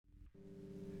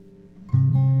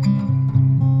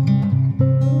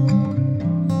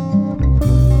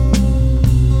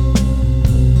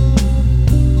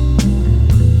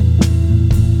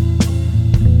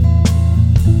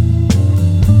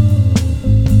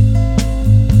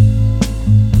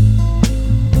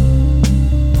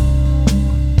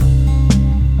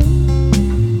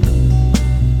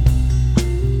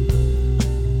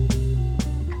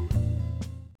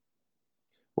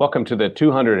Welcome to the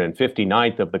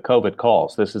 259th of the COVID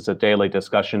calls. This is a daily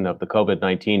discussion of the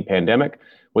COVID-19 pandemic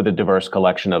with a diverse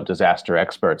collection of disaster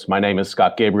experts. My name is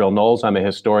Scott Gabriel Knowles. I'm a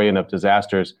historian of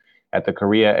disasters at the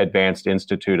Korea Advanced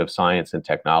Institute of Science and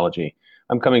Technology.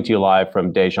 I'm coming to you live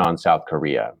from Daejeon, South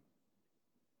Korea.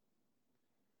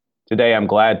 Today, I'm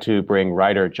glad to bring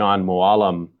writer John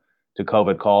Mooallem to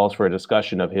COVID Calls for a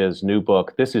discussion of his new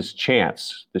book, This is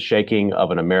Chance, The Shaking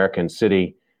of an American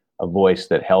City, a Voice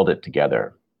That Held It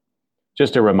Together.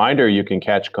 Just a reminder, you can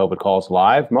catch COVID Calls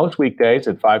live most weekdays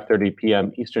at 5:30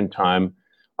 p.m. Eastern Time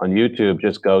on YouTube.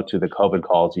 Just go to the COVID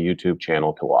Calls YouTube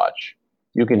channel to watch.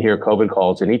 You can hear COVID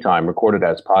Calls anytime, recorded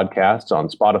as podcasts on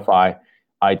Spotify,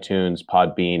 iTunes,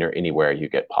 Podbean, or anywhere you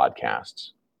get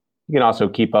podcasts. You can also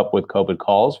keep up with COVID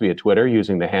Calls via Twitter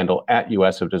using the handle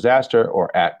 @US of Disaster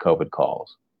or @COVID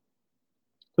Calls.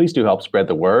 Please do help spread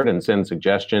the word and send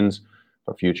suggestions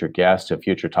for future guests and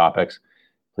future topics.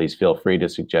 Please feel free to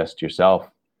suggest yourself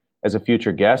as a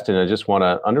future guest. And I just want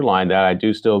to underline that I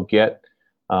do still get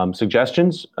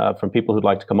suggestions from people who'd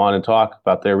like to come on and talk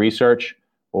about their research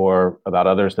or about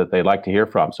others that they'd like to hear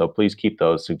from. So please keep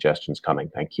those suggestions coming.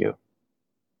 Thank you.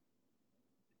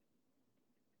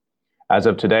 As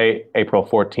of today, April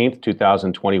 14th,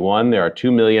 2021, there are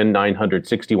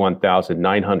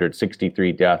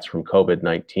 2,961,963 deaths from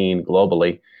COVID-19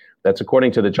 globally. That's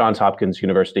according to the Johns Hopkins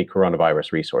University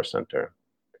Coronavirus Resource Center.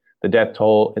 The death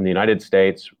toll in the United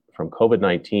States from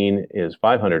COVID-19 is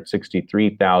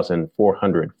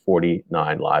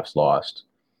 563,449 lives lost.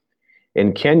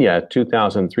 In Kenya,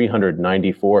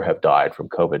 2,394 have died from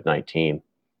COVID-19.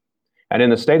 And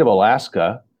in the state of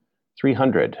Alaska,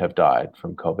 300 have died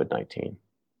from COVID-19.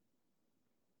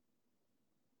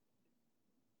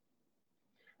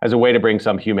 As a way to bring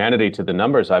some humanity to the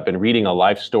numbers, I've been reading a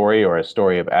life story or a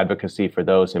story of advocacy for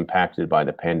those impacted by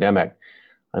the pandemic.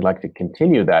 I'd like to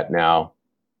continue that now.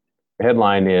 The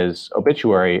headline is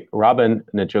Obituary Robin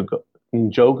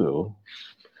Njogu.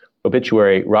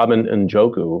 Obituary Robin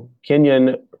Njogu,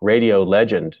 Kenyan radio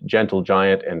legend, gentle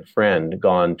giant, and friend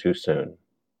gone too soon.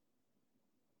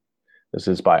 This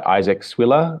is by Isaac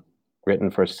Swila, written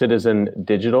for Citizen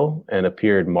Digital and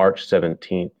appeared March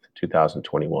 17th,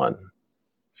 2021.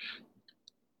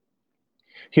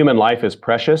 Human life is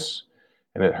precious,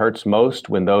 and it hurts most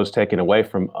when those taken away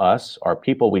from us are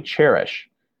people we cherish.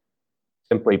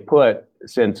 Simply put,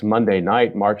 since Monday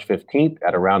night, March 15th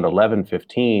at around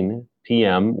 11:15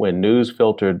 p.m., when news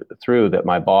filtered through that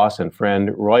my boss and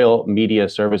friend, Royal Media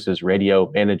Services Radio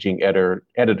Managing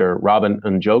Editor Robin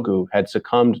Njogu had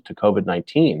succumbed to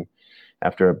COVID-19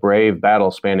 after a brave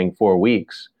battle spanning 4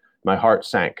 weeks, my heart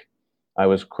sank. I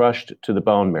was crushed to the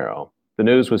bone marrow. The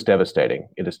news was devastating.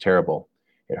 It is terrible.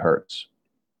 It hurts.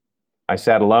 I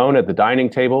sat alone at the dining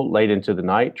table late into the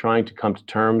night, trying to come to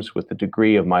terms with the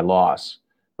degree of my loss,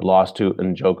 the loss to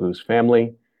Njogu's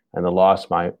family, and the loss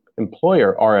my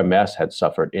employer, RMS, had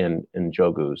suffered in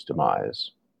Njogu's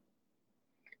demise.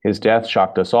 His death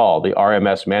shocked us all, the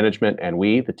RMS management and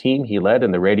we, the team he led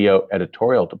in the radio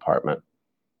editorial department.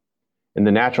 In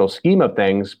the natural scheme of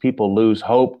things, people lose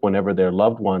hope whenever their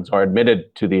loved ones are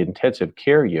admitted to the intensive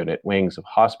care unit wings of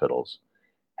hospitals.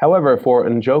 However, for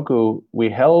Njogu, we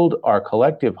held our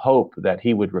collective hope that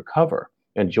he would recover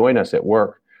and join us at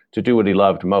work to do what he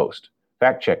loved most,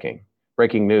 fact-checking,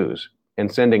 breaking news,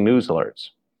 and sending news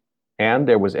alerts. And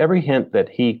there was every hint that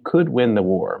he could win the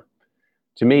war.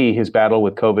 To me, his battle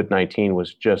with COVID-19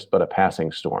 was just but a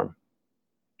passing storm.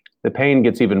 The pain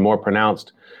gets even more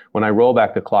pronounced when I roll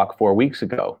back the clock 4 weeks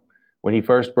ago, when he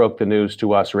first broke the news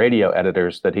to us radio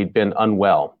editors that he'd been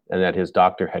unwell and that his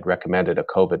doctor had recommended a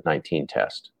COVID-19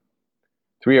 test.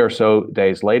 3 or so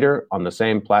days later, on the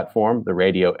same platform, the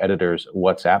radio editor's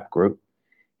WhatsApp group,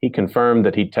 he confirmed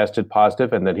that he'd tested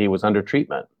positive and that he was under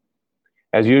treatment.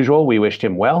 As usual, we wished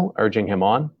him well, urging him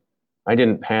on. I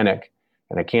didn't panic,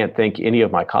 and I can't think any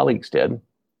of my colleagues did.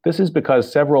 This is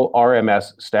because several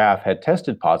RMS staff had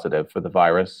tested positive for the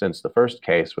virus since the first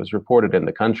case was reported in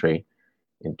the country,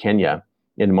 in Kenya,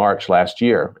 in March last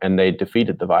year, and they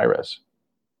defeated the virus.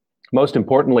 Most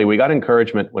importantly, we got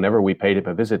encouragement whenever we paid him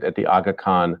a visit at the Aga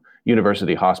Khan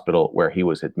University Hospital where he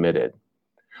was admitted.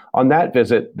 On that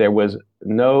visit, there was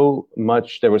so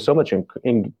much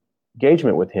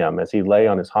engagement with him as he lay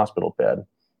on his hospital bed.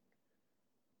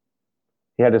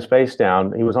 He had his face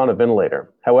down. He was on a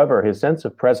ventilator. However, his sense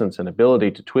of presence and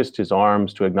ability to twist his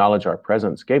arms to acknowledge our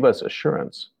presence gave us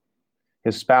assurance.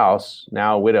 His spouse,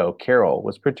 now widow Carol,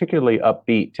 was particularly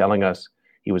upbeat, telling us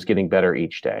he was getting better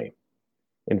each day.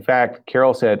 In fact,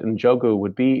 Carol said Njogu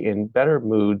would be in better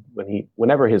mood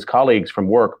whenever his colleagues from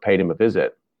work paid him a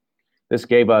visit. This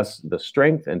gave us the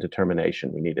strength and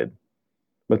determination we needed.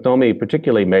 Mathomi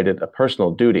particularly made it a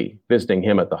personal duty, visiting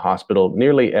him at the hospital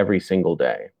nearly every single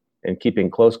day and keeping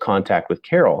close contact with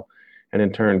Carol, and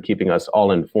in turn keeping us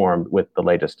all informed with the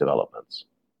latest developments.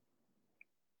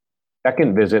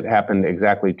 Second visit happened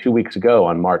exactly 2 weeks ago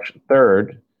on March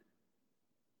 3rd.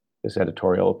 This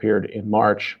editorial appeared in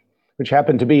March, which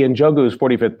happened to be Njogu's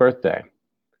 45th birthday.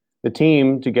 The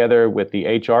team, together with the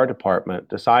HR department,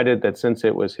 decided that since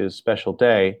it was his special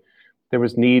day, there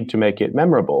was need to make it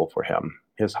memorable for him,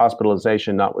 his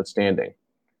hospitalization notwithstanding.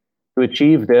 To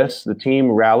achieve this, the team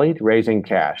rallied, raising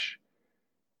cash.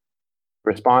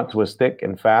 Response was thick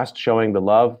and fast, showing the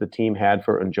love the team had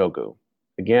for Njogu.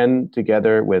 Again,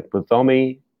 together with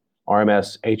Mathomi,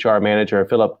 RMS HR manager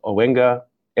Philip Owenga,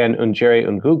 and Njeri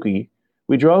Ngugi,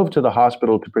 we drove to the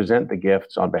hospital to present the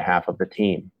gifts on behalf of the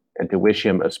team and to wish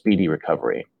him a speedy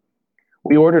recovery.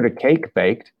 We ordered a cake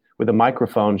baked with a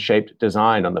microphone-shaped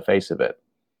design on the face of it.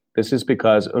 This is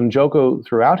because Njogu,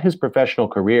 throughout his professional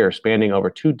career spanning over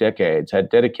 2 decades, had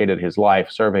dedicated his life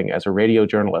serving as a radio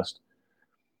journalist.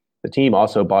 The team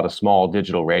also bought a small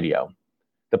digital radio.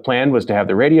 The plan was to have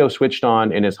the radio switched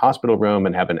on in his hospital room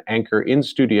and have an anchor in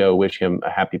studio wish him a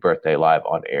happy birthday live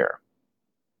on air.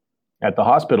 At the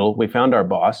hospital, we found our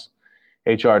boss,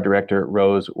 HR Director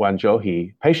Rose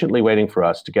Wanjohi, patiently waiting for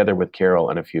us together with Carol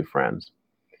and a few friends.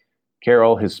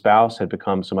 Carol, his spouse, had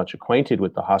become so much acquainted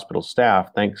with the hospital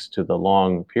staff thanks to the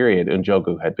long period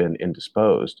Njogu had been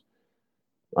indisposed.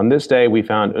 On this day, we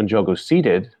found Njogu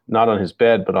seated, not on his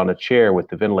bed, but on a chair with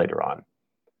the ventilator on.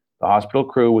 The hospital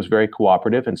crew was very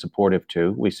cooperative and supportive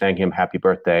too. We sang him happy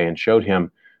birthday and showed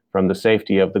him, from the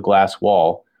safety of the glass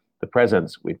wall, the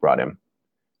presents we'd brought him.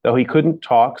 Though he couldn't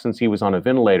talk since he was on a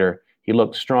ventilator, he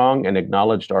looked strong and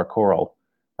acknowledged our choral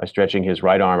by stretching his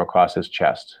right arm across his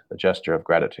chest, a gesture of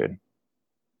gratitude.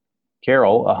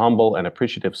 Carol, a humble and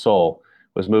appreciative soul,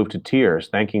 was moved to tears,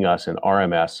 thanking us in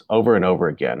RMS over and over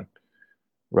again.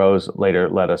 Rose later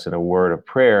led us in a word of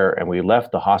prayer, and we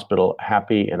left the hospital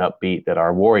happy and upbeat that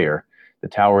our warrior, the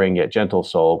towering yet gentle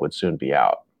soul, would soon be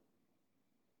out.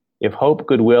 If hope,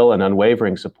 goodwill, and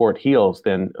unwavering support heals,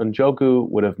 then Njogu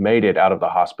would have made it out of the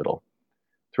hospital.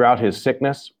 Throughout his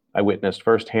sickness, I witnessed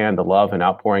firsthand the love and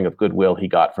outpouring of goodwill he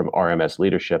got from RMS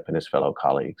leadership and his fellow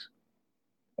colleagues.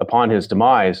 Upon his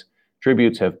demise,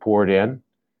 tributes have poured in,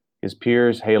 his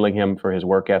peers hailing him for his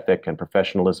work ethic and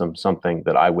professionalism, something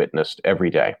that I witnessed every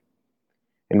day.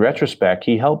 In retrospect,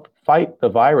 he helped fight the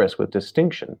virus with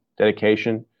distinction,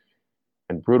 dedication,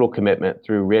 and brutal commitment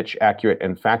through rich, accurate,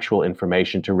 and factual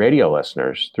information to radio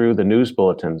listeners through the news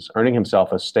bulletins, earning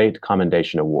himself a state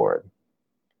commendation award.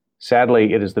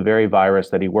 Sadly, it is the very virus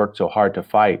that he worked so hard to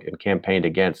fight and campaigned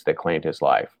against that claimed his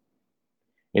life.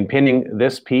 In penning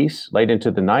this piece late into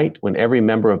the night, when every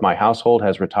member of my household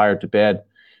has retired to bed,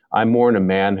 I mourn a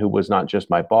man who was not just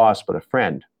my boss, but a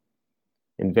friend.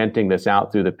 In venting this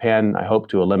out through the pen, I hope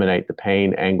to eliminate the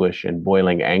pain, anguish, and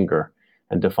boiling anger,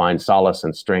 and to find solace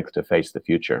and strength to face the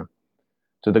future.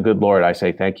 To the good Lord, I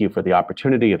say thank you for the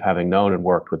opportunity of having known and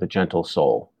worked with a gentle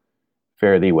soul.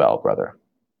 Fare thee well, brother.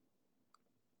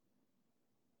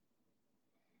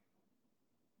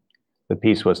 The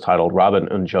piece was titled Robin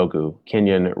Njogu,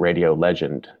 Kenyan Radio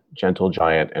Legend, Gentle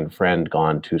Giant and Friend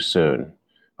Gone Too Soon,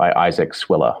 by Isaac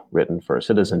Swilla, written for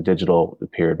Citizen Digital,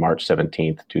 appeared March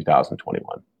 17th,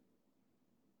 2021.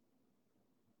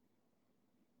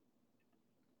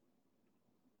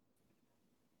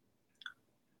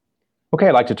 Okay,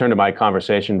 I'd like to turn to my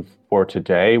conversation for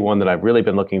today, one that I've really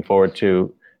been looking forward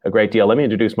to a great deal. Let me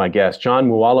introduce my guest. John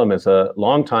Mooallem is a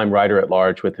longtime writer at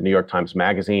large with the New York Times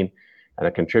Magazine and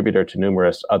a contributor to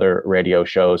numerous other radio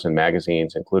shows and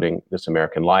magazines, including This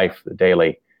American Life, The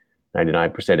Daily,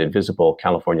 99% Invisible,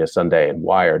 California Sunday, and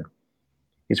Wired.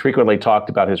 He's frequently talked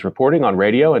about his reporting on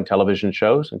radio and television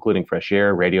shows, including Fresh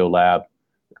Air, Radio Lab,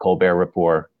 The Colbert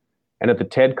Report, and at the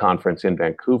TED Conference in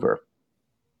Vancouver.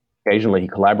 Occasionally, he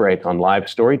collaborates on live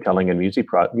storytelling and music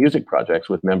projects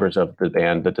with members of the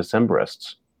band The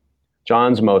Decemberists.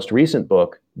 John's most recent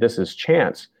book, This Is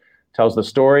Chance, tells the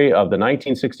story of the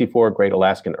 1964 Great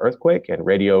Alaskan Earthquake and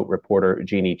radio reporter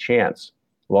Jeannie Chance.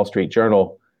 Wall Street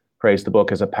Journal praised the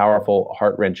book as a powerful,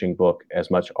 heart-wrenching book, as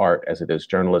much art as it is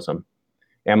journalism.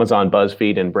 Amazon,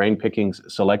 BuzzFeed, and Brain Pickings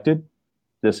selected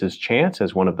This Is Chance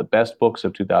as one of the best books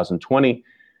of 2020,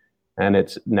 and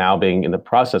it's now being in the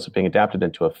process of being adapted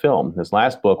into a film. His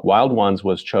last book, Wild Ones,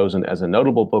 was chosen as a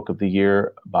notable book of the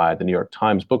year by the New York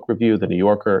Times Book Review, The New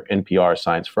Yorker, NPR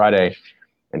Science Friday,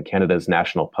 and Canada's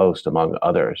National Post, among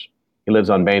others. He lives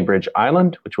on Bainbridge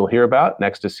Island, which we'll hear about,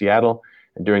 next to Seattle,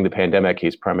 and during the pandemic,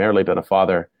 he's primarily been a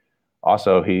father.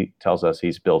 Also, he tells us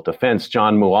he's built a fence.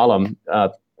 John Mooallem,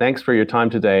 thanks for your time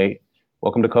today.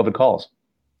 Welcome to COVID Calls.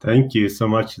 Thank you so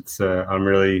much. I'm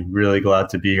really, really glad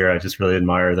to be here. I just really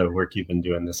admire the work you've been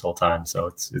doing this whole time. So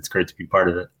it's great to be part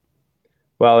of it.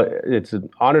 Well, it's an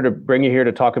honor to bring you here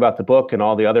to talk about the book and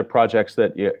all the other projects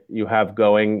that you have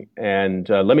going. And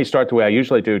let me start the way I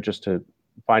usually do, just to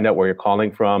find out where you're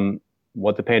calling from,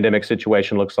 what the pandemic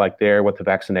situation looks like there, what the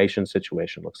vaccination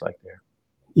situation looks like there.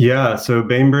 Yeah, so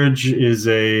Bainbridge is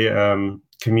a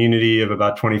community of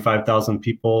about 25,000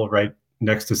 people right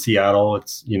next to Seattle.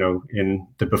 It's, in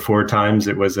the before times,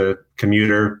 it was a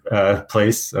commuter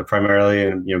place primarily,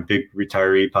 and, big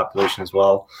retiree population as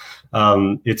well.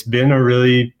 It's been a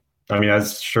really, I mean,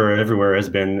 as sure everywhere has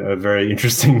been, a very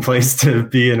interesting place to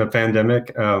be in a pandemic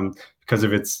because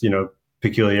of its,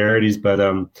 peculiarities. But,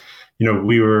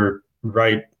 we were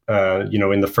right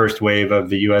in the first wave of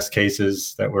the U.S.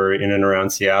 cases that were in and around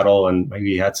Seattle, and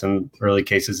we had some early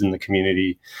cases in the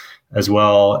community as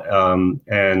well.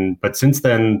 But since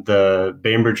then, the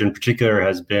Bainbridge in particular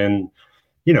has been,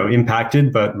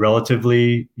 impacted, but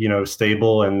relatively,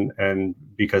 stable, and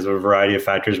because of a variety of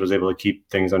factors, was able to keep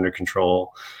things under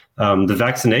control. The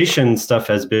vaccination stuff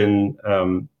has been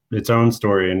its own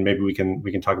story, and maybe we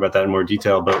can talk about that in more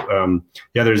detail. But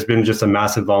yeah, there's been just a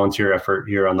massive volunteer effort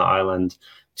here on the island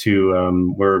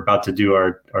we're about to do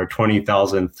our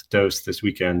 20,000th dose this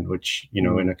weekend, which, in a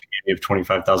community of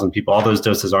 25,000 people, all those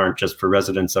doses aren't just for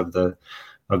residents of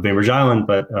Bainbridge Island,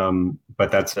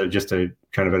 but that's just a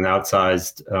kind of an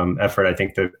outsized effort. I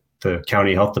think the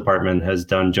county health department has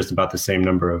done just about the same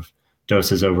number of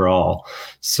doses overall.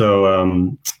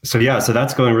 So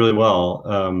that's going really well.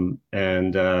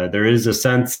 And there is a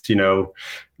sense,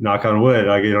 knock on wood,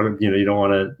 like, you don't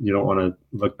want to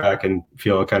look back and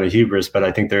feel kind of hubris, but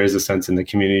I think there is a sense in the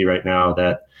community right now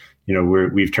that,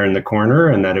 we've turned the corner,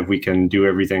 and that if we can do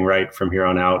everything right from here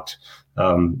on out,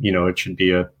 it should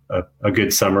be a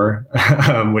good summer,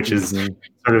 which is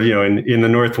sort of, in the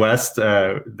Northwest,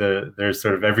 there's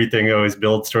sort of everything always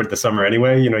builds toward the summer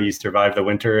anyway. You survive the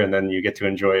winter and then you get to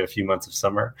enjoy a few months of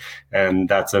summer. And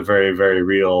that's a very, very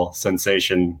real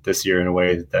sensation this year in a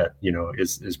way that,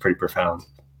 is pretty profound.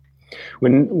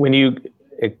 When you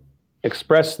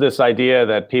express this idea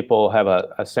that people have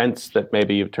a sense that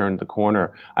maybe you've turned the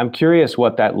corner, I'm curious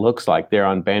what that looks like there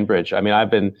on Bainbridge. I mean, I've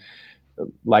been,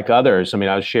 like others,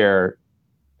 I share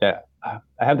that I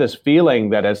have this feeling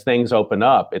that as things open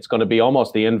up, it's going to be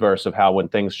almost the inverse of how when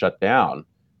things shut down,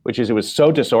 which is it was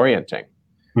so disorienting.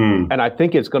 And I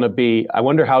think it's going to be, I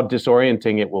wonder how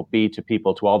disorienting it will be to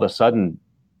people to all of a sudden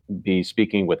be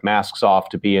speaking with masks off,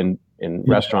 to be in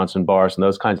restaurants and bars and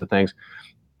those kinds of things.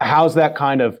 How's that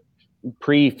kind of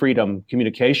pre-freedom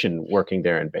communication working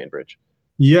there in Bainbridge?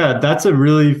 Yeah, that's a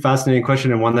really fascinating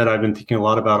question, and one that I've been thinking a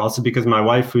lot about, also because my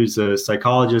wife, who's a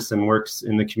psychologist and works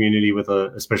in the community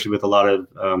especially with a lot of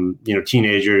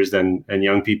teenagers and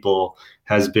young people,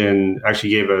 has been actually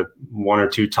gave one or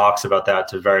two talks about that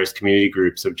to various community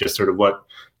groups of just sort of what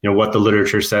the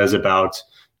literature says about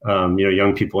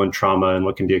young people and trauma and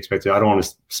what can be expected. I don't want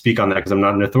to speak on that because I'm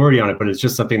not an authority on it, but it's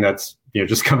just something that's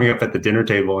just coming up at the dinner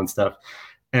table and stuff.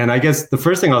 And I guess the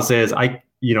first thing I'll say is I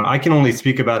can only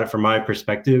speak about it from my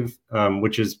perspective,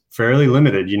 which is fairly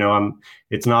limited.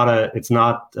 It's not a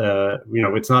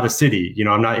city.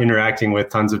 I'm not interacting with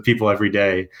tons of people every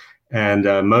day. And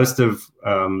most of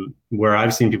where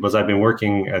I've seen people is I've been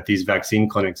working at these vaccine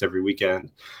clinics every weekend.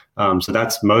 So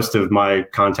that's most of my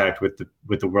contact with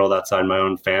the world outside my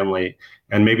own family.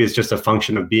 And maybe it's just a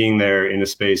function of being there in a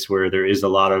space where there is a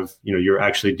lot of, you're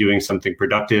actually doing something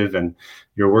productive and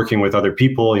you're working with other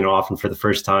people, often for the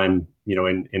first time,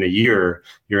 in a year,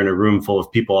 you're in a room full of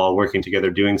people all working together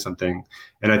doing something.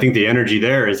 And I think the energy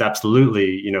there is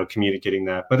absolutely, communicating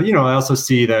that. But, I also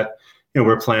see that,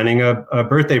 we're planning a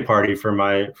birthday party for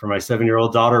my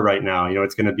 7-year-old daughter right now.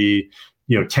 It's going to be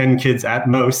 10 kids at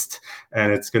most,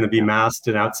 and it's going to be masked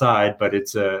and outside, but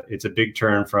it's a big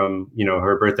turn from,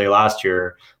 her birthday last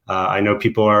year. I know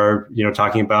people are,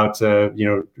 talking about,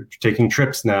 taking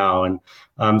trips now. And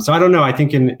so I don't know, I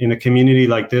think in a community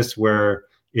like this where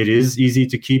it is easy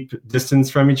to keep distance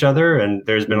from each other, and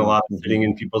there's been a lot of sitting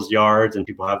in people's yards and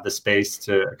people have the space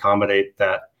to accommodate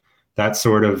that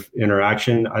sort of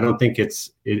interaction. I don't think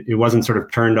it wasn't sort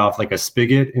of turned off like a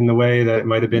spigot in the way that it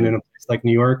might have been in a place like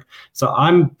New York. So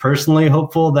I'm personally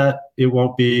hopeful that it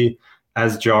won't be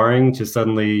as jarring to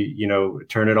suddenly,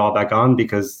 turn it all back on,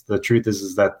 because the truth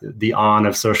is that the on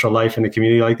of social life in a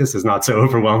community like this is not so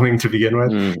overwhelming to begin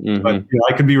with. Mm-hmm. But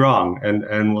I could be wrong,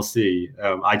 and we'll see.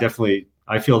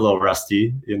 I feel a little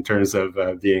rusty in terms of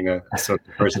being a social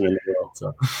person in the world.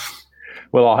 So.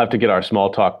 We'll all have to get our small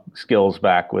talk skills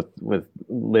back with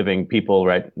living people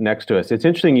right next to us. It's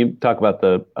interesting you talk about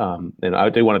and I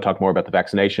do want to talk more about the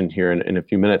vaccination here in a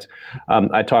few minutes.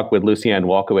 I talked with Lucianne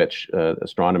Walkowicz,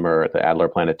 astronomer at the Adler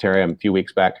Planetarium a few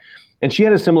weeks back, and she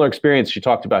had a similar experience. She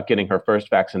talked about getting her first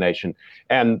vaccination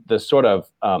and the sort of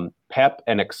pep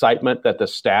and excitement that the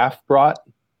staff brought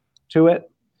to it.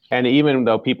 And even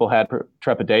though people had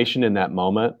trepidation in that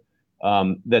moment,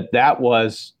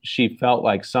 she felt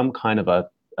like some kind of a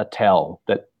tell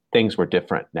that things were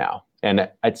different now. And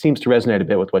it seems to resonate a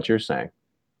bit with what you're saying.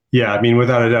 Yeah, I mean,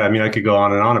 without a doubt, I mean, I could go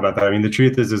on and on about that. I mean, the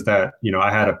truth is that,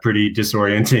 I had a pretty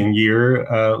disorienting year,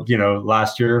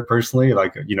 last year personally,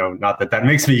 like, not that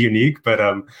makes me unique, but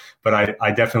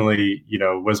I definitely,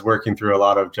 was working through a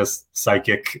lot of just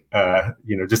psychic,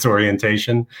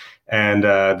 disorientation. And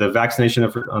the vaccination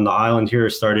on the island here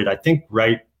started, I think,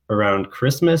 right around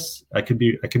Christmas. I could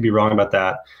be wrong about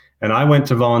that. And I went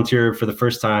to volunteer for the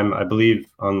first time, I believe,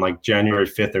 on like January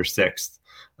 5th or 6th.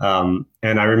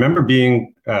 And I remember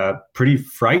being pretty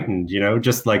frightened,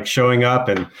 just like showing up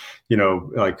and,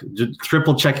 like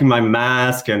triple checking my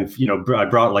mask and, I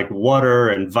brought like water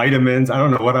and vitamins. I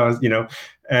don't know what I was,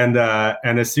 and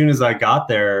as soon as I got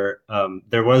there,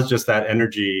 there was just that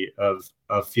energy of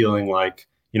feeling like,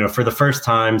 for the first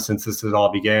time since this all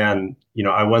began,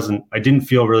 I didn't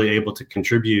feel really able to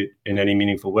contribute in any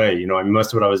meaningful way.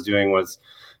 Most of what I was doing was,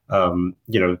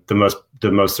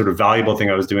 the most sort of valuable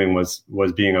thing I was doing was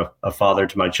being a father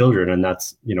to my children. And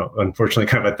that's, unfortunately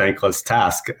kind of a thankless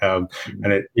task. And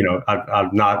I'm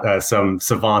not some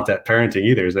savant at parenting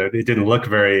either. So it didn't look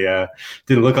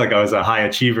like I was a high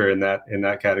achiever in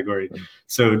that category.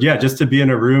 So yeah, just to be in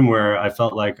a room where I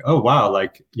felt like, oh, wow,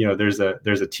 like, there's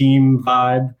a team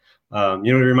vibe.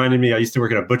 It reminded me, I used to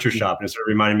work at a butcher shop, and it sort of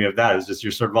reminded me of that. It's just,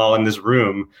 you're sort of all in this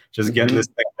room, just getting this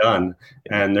thing done.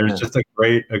 And there's just a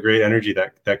great energy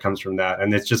that comes from that.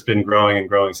 And it's just been growing and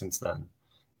growing since then.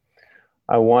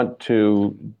 I want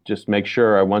to just make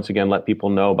sure I once again let people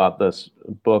know about this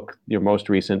book, your most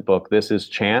recent book. This is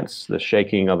Chance, The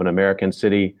Shaking of an American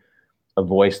City, A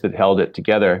Voice That Held It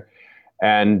Together.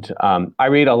 And I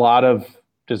read a lot of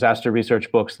disaster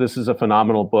research books. This is a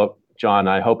phenomenal book, John.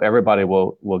 I hope everybody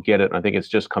will get it. I think it's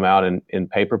just come out in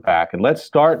paperback. And let's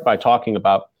start by talking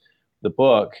about the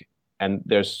book. And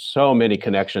there's so many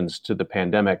connections to the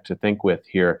pandemic to think with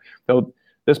here. So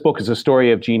this book is a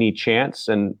story of Genie Chance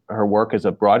and her work as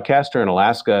a broadcaster in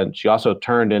Alaska. And she also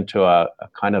turned into a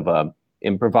kind of a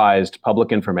improvised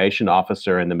public information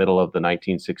officer in the middle of the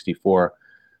 1964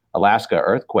 Alaska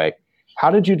earthquake. How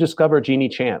did you discover Genie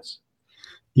Chance?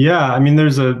 Yeah, I mean,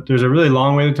 there's a really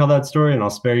long way to tell that story, and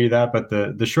I'll spare you that. But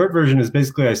the short version is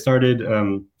basically I started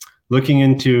looking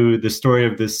into the story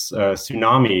of this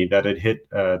tsunami that had hit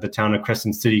the town of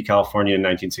Crescent City, California in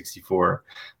 1964.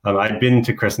 I'd been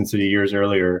to Crescent City years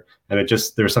earlier, and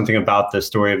there was something about the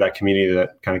story of that community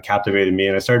that kind of captivated me.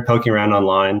 And I started poking around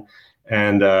online.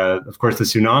 And of course, the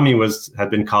tsunami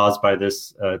had been caused by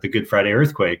the Good Friday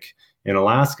earthquake in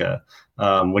Alaska.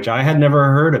 Which I had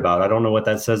never heard about. I don't know what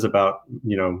that says about,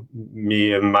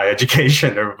 me and my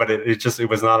education, but it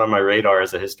was not on my radar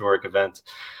as a historic event.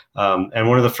 And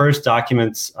one of the first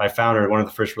documents I found, or one of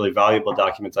the first really valuable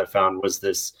documents I found, was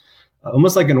this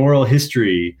almost like an oral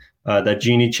history that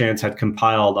Genie Chance had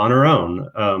compiled on her own.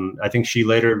 I think she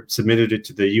later submitted it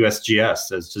to the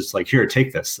USGS as just like, here,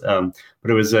 take this.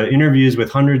 But it was interviews with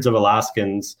hundreds of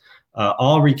Alaskans,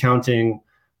 all recounting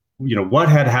what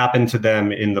had happened to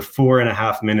them in the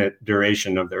 4.5 minute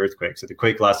duration of the earthquake. So the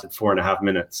quake lasted 4.5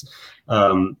 minutes.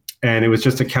 And it was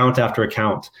just account after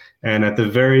account. And at the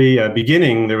very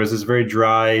beginning, there was this very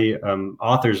dry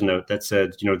author's note that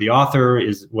said, the author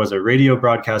was a radio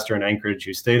broadcaster in Anchorage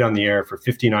who stayed on the air for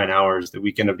 59 hours the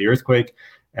weekend of the earthquake.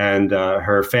 And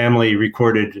her family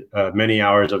recorded many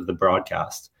hours of the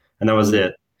broadcast. And that was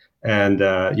it. And,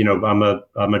 I'm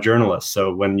a journalist.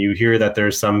 So when you hear that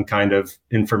there's some kind of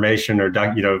information or,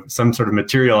 some sort of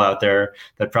material out there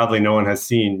that probably no one has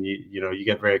seen, you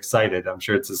get very excited. I'm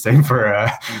sure it's the same for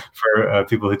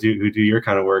people who do your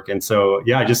kind of work. And so,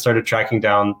 yeah, I just started tracking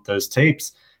down those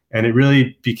tapes, and it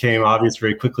really became obvious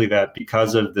very quickly that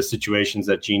because of the situations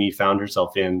that Genie found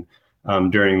herself in,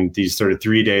 during these sort of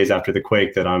 3 days after the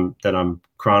quake that I'm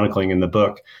chronicling in the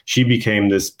book, she became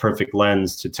this perfect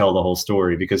lens to tell the whole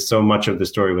story because so much of the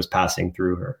story was passing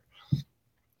through her.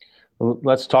 Well,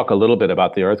 let's talk a little bit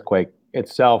about the earthquake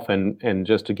itself, and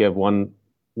just to give one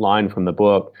line from the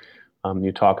book,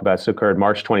 you talk about, this occurred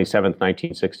March 27th,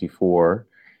 1964.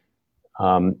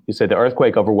 You said the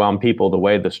earthquake overwhelmed people the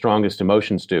way the strongest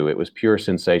emotions do. It was pure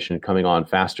sensation coming on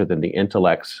faster than the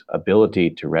intellect's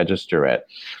ability to register it.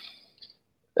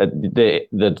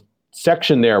 The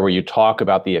section there where you talk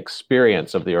about the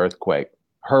experience of the earthquake,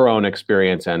 her own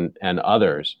experience and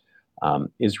others,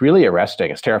 is really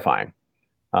arresting. It's terrifying,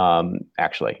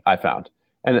 actually, I found.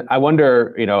 And I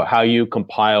wonder, how you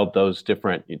compiled those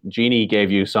different. Jeannie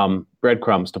gave you some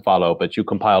breadcrumbs to follow, but you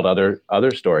compiled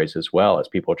other stories as well as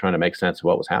people were trying to make sense of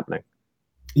what was happening.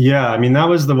 Yeah, I mean, that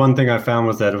was the one thing I found,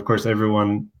 was that, of course,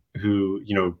 everyone who,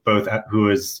 both who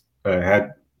has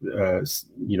had,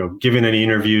 given any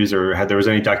interviews or there was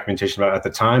any documentation about it at the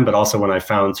time, but also when I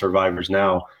found survivors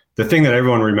now, the thing that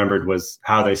everyone remembered was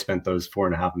how they spent those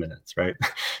 4.5 minutes, right?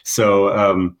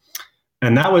 So,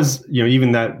 and that was,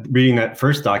 even that, reading that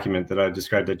first document that I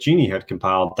described that Jeannie had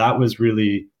compiled, that was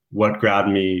really what grabbed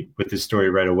me with this story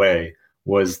right away,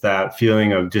 was that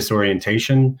feeling of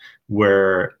disorientation,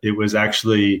 where it was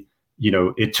actually,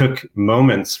 it took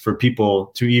moments for people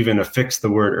to even affix the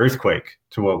word earthquake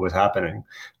to what was happening.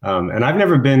 And I've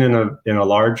never been in a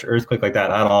large earthquake like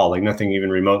that at all, like nothing even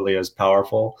remotely as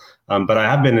powerful. But I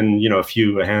have been in,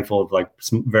 a handful of like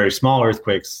very small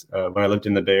earthquakes when I lived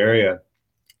in the Bay Area.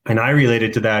 And I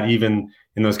related to that even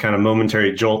in those kind of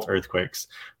momentary jolt earthquakes,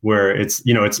 where it's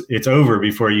over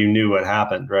before you knew what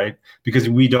happened, right? Because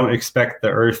we don't expect the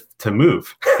earth to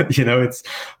move,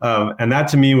 and that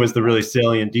to me was the really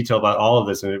salient detail about all of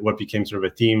this. And what became sort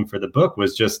of a theme for the book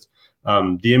was just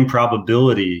the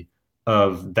improbability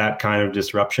of that kind of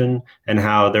disruption, and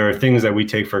how there are things that we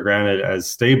take for granted as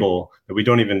stable that we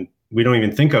don't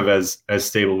even think of as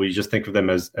stable. We just think of them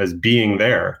as being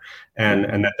there,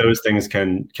 and that those things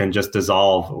can just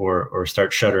dissolve or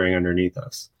start shuddering underneath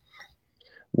us.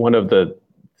 One of the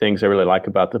things I really like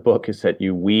about the book is that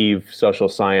you weave social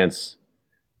science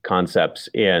concepts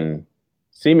in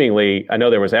seemingly, I know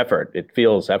there was effort, it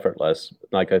feels effortless,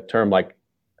 like a term like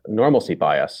normalcy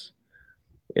bias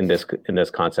in this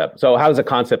concept. So how does a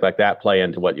concept like that play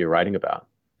into what you're writing about?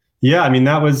 Yeah, I mean,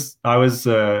 I was,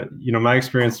 my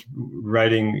experience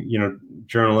writing,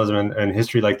 journalism and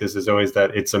history like this is always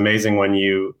that it's amazing when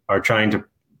you are trying to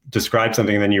describe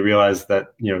something and then you realize that,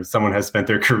 someone has spent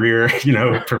their career,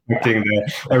 perfecting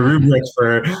a rubric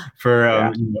for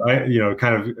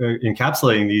kind of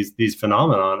encapsulating these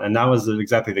phenomenon. And that was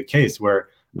exactly the case, where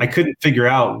I couldn't figure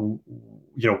out,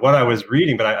 what I was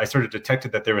reading, but I sort of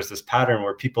detected that there was this pattern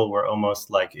where people were almost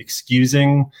like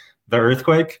excusing the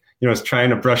earthquake, is trying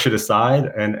to brush it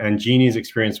aside. And Jeannie's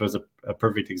experience was a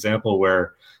perfect example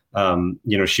where,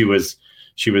 she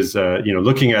was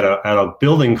looking at a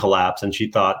building collapse, and she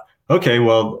thought, okay,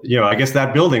 well, I guess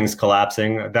that building's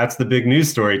collapsing. That's the big news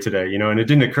story today, and it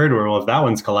didn't occur to her, well, if that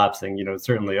one's collapsing,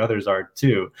 certainly others are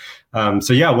too.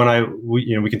 So yeah,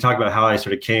 we can talk about how I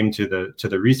sort of came to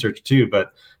the research too,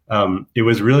 but it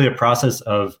was really a process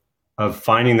of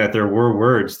finding that there were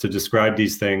words to describe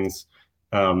these things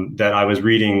that I was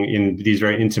reading in these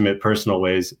very intimate, personal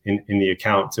ways in the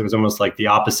accounts. It was almost like the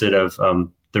opposite of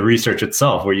the research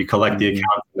itself, where you collect the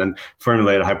account and then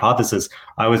formulate a hypothesis.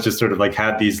 I was just sort of like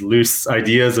had these loose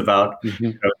ideas about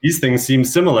these things seem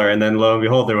similar, and then lo and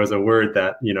behold, there was a word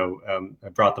that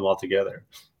brought them all together.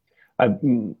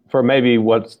 For maybe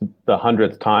what's the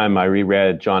 100th time, I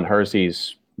reread John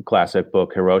Hersey's classic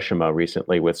book Hiroshima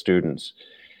recently with students,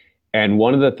 and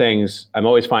one of the things, I'm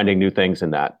always finding new things in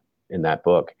that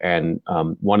book, and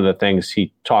one of the things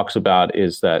he talks about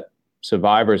is that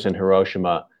survivors in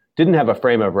Hiroshima didn't have a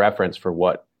frame of reference for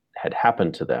what had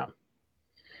happened to them.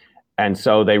 And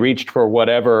so they reached for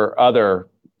whatever other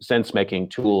sense-making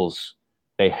tools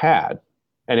they had.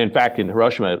 And in fact, in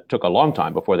Hiroshima, it took a long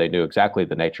time before they knew exactly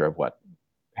the nature of what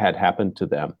had happened to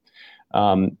them.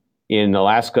 In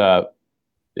Alaska,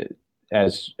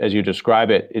 as you describe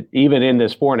it, even in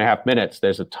this 4.5 minutes,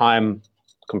 there's a time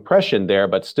compression there,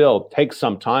 but still takes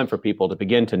some time for people to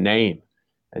begin to name,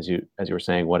 as you were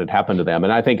saying, what had happened to them.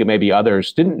 And I think it maybe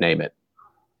others didn't name it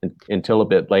until a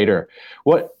bit later.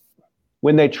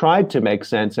 When they tried to make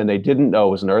sense and they didn't know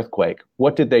it was an earthquake,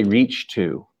 what did they reach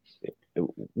to?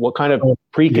 What kind of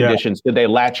preconditions did they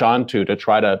latch onto to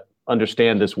try to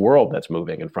understand this world that's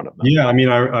moving in front of them? Yeah, I mean,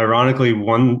 ironically,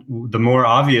 the more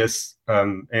obvious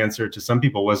answer to some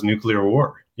people was nuclear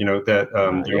war. There was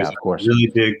a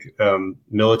really big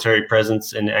military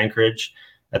presence in Anchorage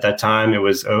at that time.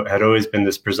 It had always been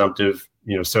this presumptive,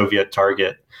 Soviet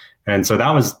target, and so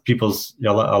that was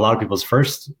a lot of people's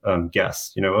first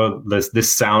guess.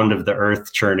 This sound of the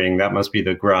earth churning, that must be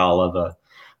the growl of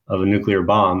a nuclear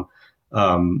bomb.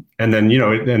 And then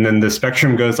and then the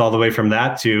spectrum goes all the way from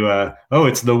that to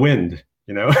it's the wind.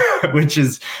 Which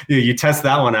is, you test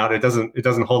that one out, it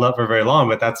doesn't hold up for very long,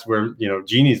 but that's where,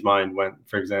 Jeannie's mind went,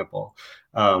 for example.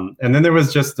 And then there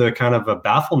was just a kind of a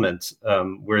bafflement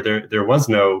where there was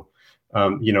no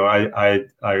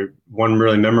one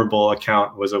really memorable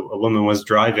account was a woman was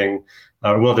driving.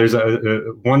 There's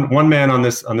one man on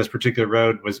this particular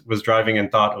road was driving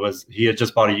and thought he had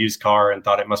just bought a used car and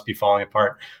thought it must be falling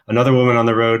apart. Another woman on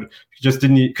the road just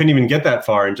couldn't even get that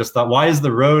far and just thought, why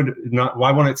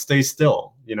won't it stay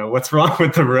still? What's wrong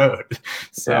with the road?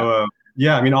 So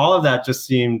all of that just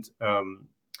seemed,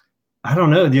 I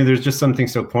don't know. There's just something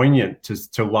so poignant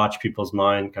to watch people's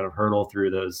mind kind of hurtle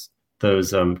through those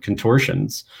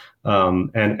contortions,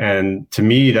 and to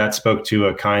me that spoke to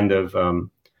a kind of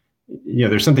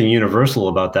there's something universal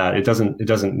about that. It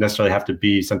doesn't necessarily have to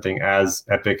be something as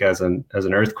epic as an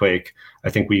earthquake. I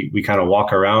think we kind of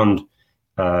walk around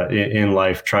in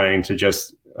life trying to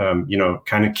just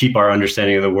kind of keep our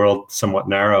understanding of the world somewhat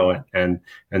narrow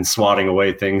and swatting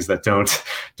away things that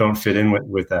don't fit in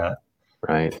with that.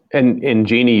 Right. And in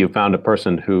Jeannie, you found a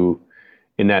person who,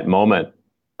 in that moment,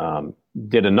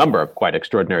 did a number of quite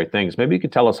extraordinary things. Maybe you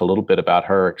could tell us a little bit about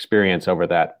her experience over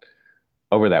that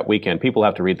weekend. People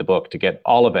have to read the book to get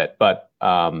all of it, but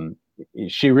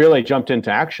she really jumped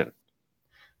into action.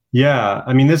 Yeah.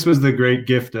 I mean, this was the great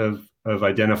gift of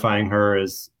identifying her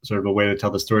as sort of a way to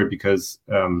tell the story, because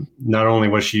not only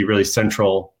was she really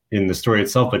central in the story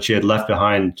itself, but she had left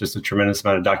behind just a tremendous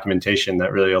amount of documentation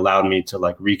that really allowed me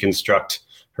to reconstruct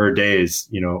her days,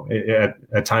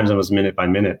 at times almost minute by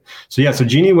minute. So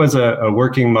Jeannie was a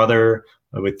working mother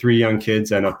with 3 young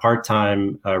kids and a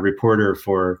part-time reporter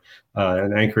for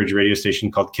an Anchorage radio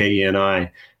station called KENI.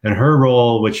 And her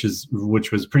role, which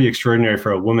was pretty extraordinary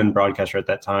for a woman broadcaster at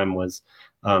that time, was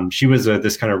she was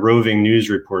this kind of roving news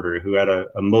reporter who had a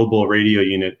mobile radio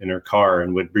unit in her car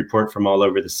and would report from all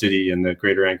over the city and the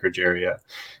greater Anchorage area.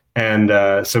 And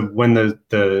so when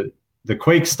the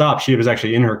quake stopped, she was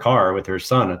actually in her car with her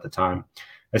son at the time.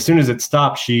 As soon as it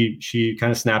stopped, she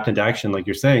kind of snapped into action, like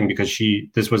you're saying, because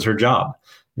this was her job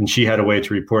and she had a way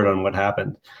to report on what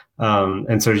happened.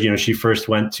 And so, she first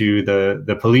went to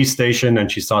the police station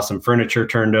and she saw some furniture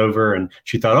turned over and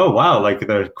she thought, oh, wow,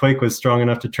 the quake was strong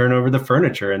enough to turn over the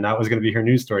furniture. And that was going to be her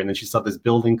news story. And then she saw this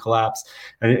building collapse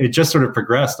and it just sort of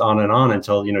progressed on and on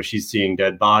until, she's seeing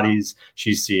dead bodies.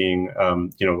 She's seeing,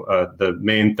 the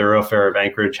main thoroughfare of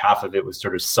Anchorage, half of it was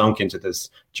sort of sunk into this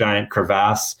giant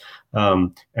crevasse.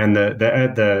 And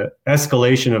the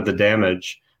escalation of the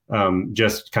damage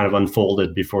just kind of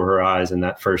unfolded before her eyes in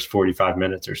that first 45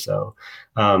 minutes or so.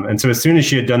 And so as soon as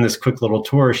she had done this quick little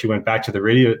tour, she went back to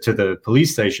the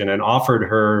police station and offered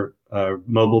her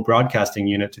mobile broadcasting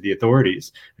unit to the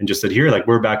authorities and just said, here,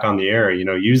 we're back on the air,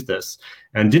 use this.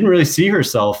 And didn't really see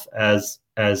herself as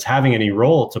having any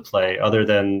role to play other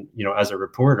than, as a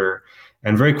reporter.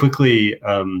 And very quickly,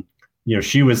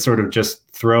 she was sort of just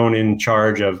thrown in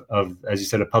charge of, as you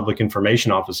said, a public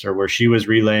information officer, where she was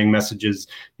relaying messages,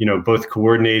 both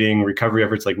coordinating recovery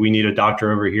efforts, like we need a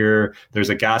doctor over here, there's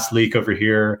a gas leak over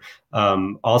here.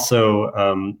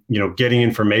 Also, getting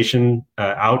information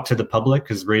out to the public,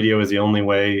 because radio is the only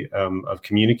way of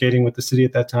communicating with the city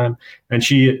at that time. And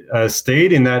she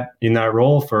stayed in that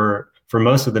role for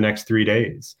most of the next 3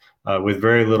 days. With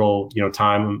very little,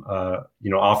 time,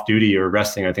 off duty or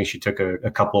resting. I think she took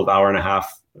a couple of hour and a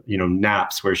half,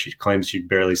 naps where she claims she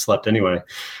barely slept anyway.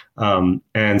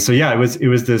 And so, it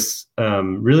was this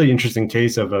really interesting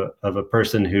case of a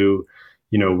person who,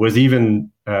 was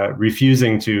even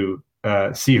refusing to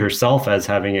see herself as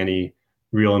having any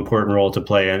real important role to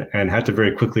play, and had to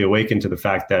very quickly awaken to the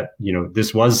fact that,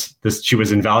 she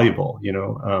was invaluable,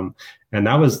 and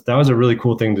that was a really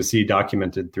cool thing to see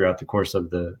documented throughout the course of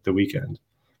the weekend.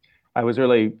 I was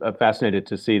really fascinated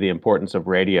to see the importance of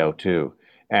radio too,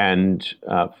 and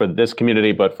for this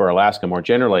community, but for Alaska more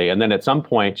generally. And then at some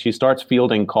point she starts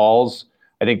fielding calls.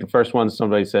 I think the first one,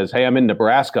 somebody says, hey, I'm in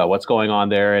Nebraska. What's going on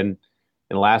there in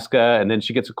Alaska? And then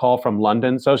she gets a call from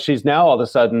London. So she's now all of a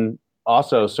sudden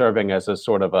also serving as a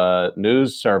sort of a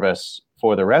news service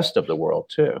for the rest of the world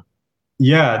too.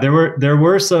 Yeah, there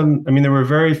were some, there were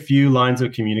very few lines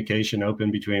of communication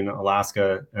open between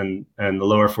Alaska and the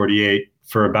lower 48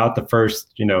 for about the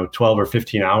first, 12 or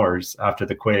 15 hours after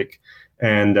the quake.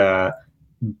 And,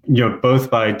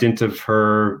 both by dint of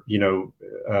her,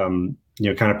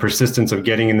 kind of persistence of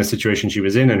getting in the situation she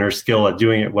was in and her skill at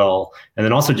doing it well. And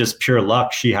then also just pure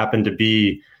luck. She happened to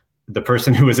be the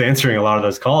person who was answering a lot of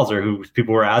those calls, or who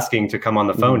people were asking to come on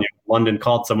the phone. London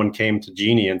called, someone came to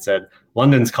Jeannie and said,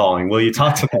 London's calling, will you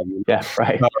talk to them? Yeah,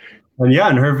 right. And yeah,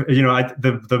 and her,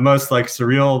 the most like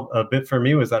surreal bit for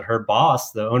me was that her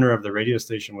boss, the owner of the radio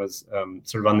station, was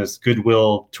sort of on this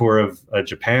goodwill tour of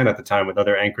Japan at the time with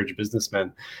other Anchorage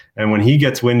businessmen. And when he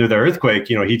gets wind of the earthquake,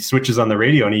 he switches on the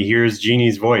radio and he hears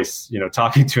Jeannie's voice,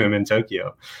 talking to him in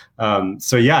Tokyo.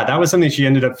 So yeah, that was something she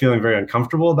ended up feeling very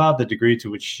uncomfortable about, the degree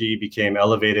to which she became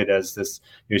elevated as this,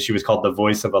 she was called the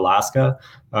voice of Alaska,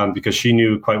 because she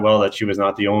knew quite well that she was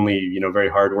not the only, very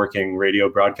hardworking radio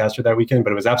broadcaster that weekend,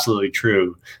 but it was absolutely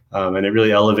true. And it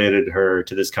really elevated her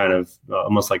to this kind of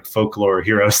almost like folklore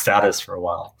hero status for a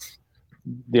while.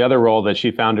 The other role that she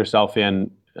found herself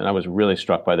in, and I was really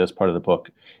struck by this part of the book,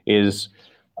 is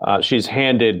she's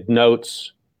handed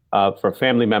notes for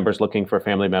family members looking for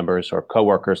family members or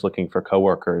coworkers looking for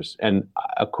coworkers. And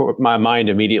my mind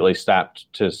immediately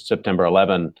snapped to September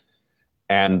 11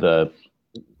 and the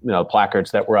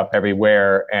placards that were up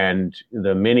everywhere and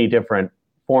the many different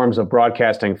forms of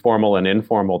broadcasting, formal and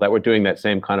informal, that were doing that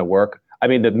same kind of work. I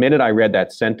mean, the minute I read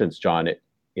that sentence, John,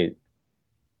 it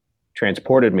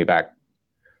transported me back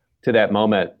to that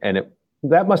moment. And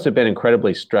that must have been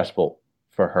incredibly stressful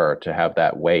for her to have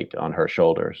that weight on her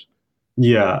shoulders.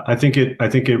 Yeah, I think it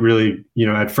really,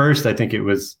 at first, I think it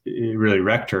really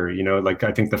wrecked her, like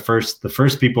I think the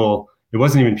first people, it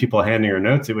wasn't even people handing her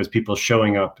notes. It was people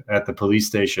showing up at the police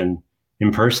station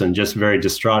in person, just very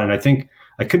distraught. And I think,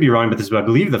 I could be wrong about this, but I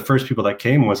believe the first people that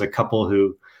came was a couple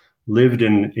who lived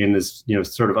in this,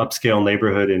 sort of upscale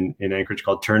neighborhood in Anchorage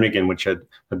called Turnagain, which had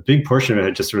a big portion of it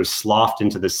had just sort of sloughed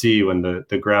into the sea when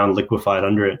the ground liquefied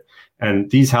under it. And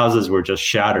these houses were just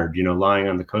shattered, lying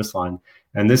on the coastline.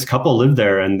 And this couple lived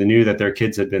there and they knew that their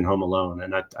kids had been home alone.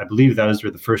 And I believe those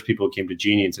were the first people who came to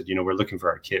Jeannie and said, we're looking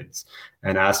for our kids,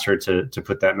 and asked her to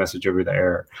put that message over the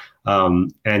air.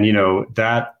 And,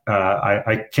 that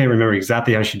I can't remember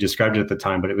exactly how she described it at the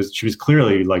time, but she was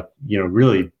clearly like,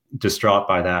 really distraught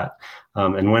by that,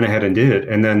 and went ahead and did it.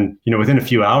 And then, within a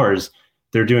few hours,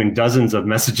 they're doing dozens of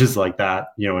messages like that,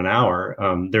 an hour.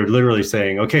 They're literally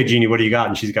saying, okay, Jeannie, what do you got?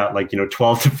 And she's got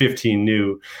 12 to 15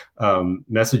 new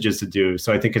messages to do.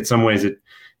 So I think in some ways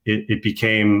it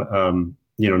became,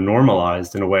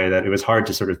 normalized in a way that it was hard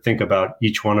to sort of think about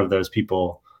each one of those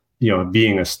people,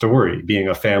 being a story, being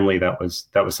a family that was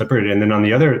separated. And then on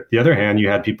the other hand, you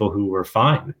had people who were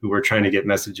fine, who were trying to get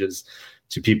messages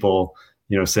to people,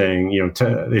 saying,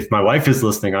 if my wife is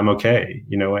listening, I'm okay,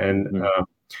 and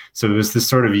so it was this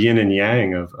sort of yin and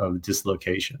yang of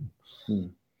dislocation.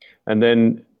 And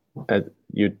then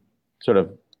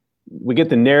we get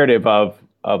the narrative of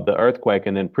the earthquake,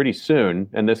 and then pretty soon,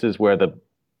 and this is where the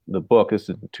book, this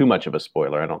isn't too much of a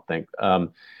spoiler, I don't think,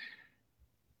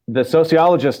 the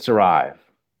sociologists arrive.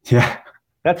 Yeah.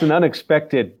 That's an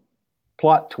unexpected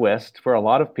plot twist for a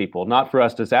lot of people, not for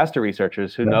us disaster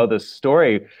researchers who know the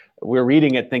story. We're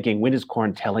reading it thinking, when is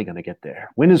Corantelli going to get there?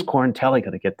 When is Corantelli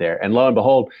going to get there? And lo and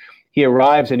behold, he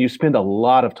arrives, and you spend a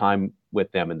lot of time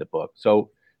with them in the book. So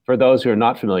for those who are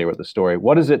not familiar with the story,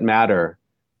 what does it matter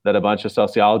that a bunch of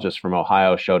sociologists from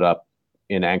Ohio showed up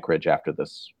in Anchorage after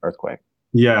this earthquake?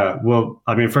 Yeah, well,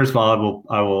 I mean, first of all,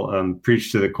 I will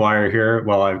preach to the choir here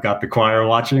while I've got the choir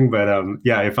watching. But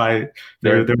yeah, if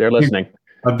they're listening.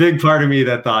 A big part of me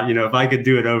that thought, if I could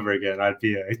do it over again, I'd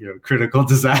be a critical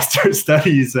disaster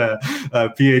studies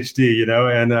PhD,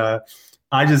 and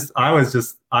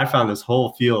I found this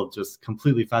whole field just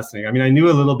completely fascinating. I mean, I knew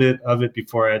a little bit of it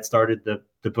before I had started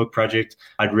the book project.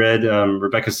 I'd read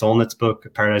Rebecca Solnit's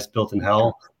book, Paradise Built in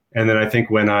Hell. And then I think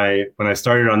when I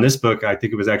started on this book, I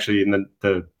think it was actually in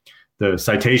the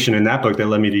citation in that book that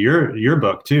led me to your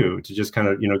book too, to just kind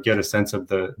of get a sense of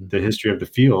the history of the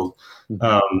field.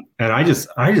 And I just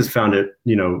found it,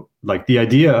 like the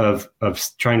idea of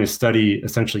trying to study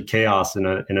essentially chaos in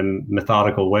a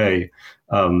methodical way,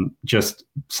 just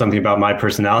something about my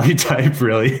personality type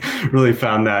really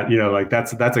found that, like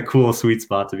that's a cool sweet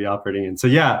spot to be operating in. So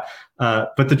yeah,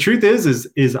 but the truth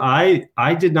is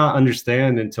I did not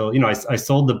understand until, I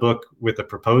sold the book with a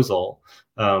proposal.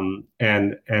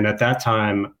 And at that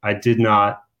time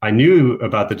I knew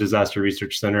about the Disaster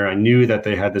Research Center. I knew that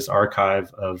they had this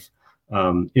archive of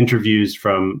interviews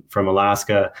from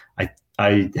Alaska.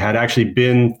 I had actually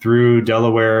been through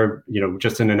Delaware,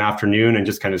 just in an afternoon and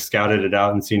just kind of scouted it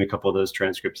out and seen a couple of those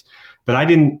transcripts. But I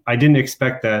didn't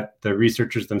expect that the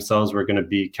researchers themselves were going to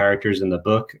be characters in the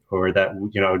book, or that,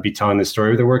 I would be telling the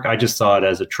story of their work. I just saw it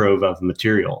as a trove of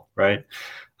material, right?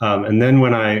 And then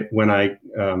when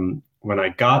I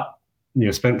got,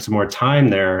 spent some more time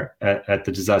there at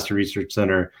the Disaster Research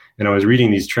Center, and I was reading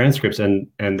these transcripts, and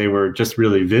they were just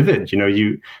really vivid.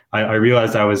 I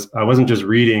realized I wasn't just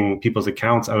reading people's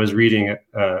accounts. I was reading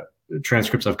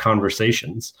transcripts of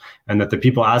conversations, and that the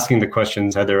people asking the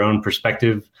questions had their own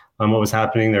perspective on what was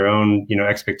happening, their own,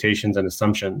 expectations and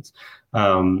assumptions.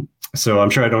 So I'm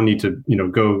sure I don't need to,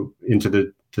 go into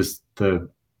the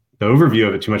overview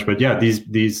of it too much, but yeah,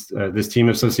 this team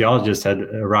of sociologists had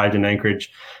arrived in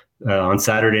Anchorage on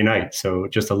Saturday night, so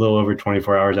just a little over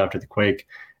 24 hours after the quake,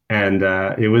 and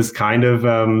it was kind of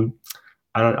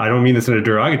I don't mean this in a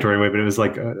derogatory way, but it was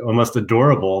like almost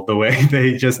adorable the way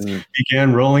they just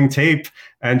began rolling tape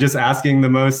and just asking the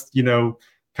most,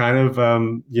 kind of,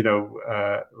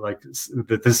 like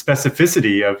the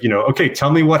specificity of, okay,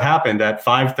 tell me what happened at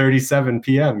 5:37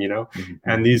 p.m.,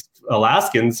 and these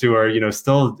Alaskans who are,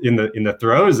 still in the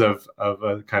throes of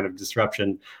a kind of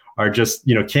disruption are just,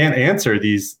 can't answer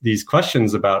these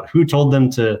questions about who told them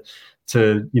to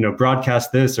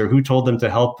broadcast this, or who told them to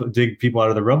help dig people out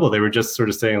of the rubble. They were just sort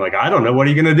of saying, like, I don't know, what are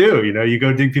you going to do? You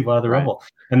go dig people out of the rubble.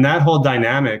 And that whole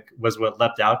dynamic was what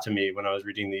leapt out to me when I was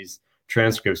reading these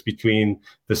transcripts, between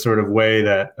the sort of way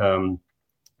that,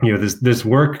 this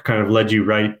work kind of led you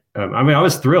right. I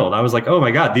was thrilled. I was like, oh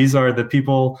my God, these are the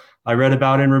people I read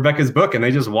about in Rebecca's book, and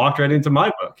they just walked right into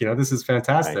my book. This is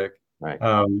fantastic. Right.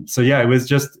 So yeah,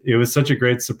 it was such a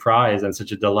great surprise and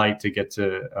such a delight to get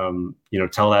to,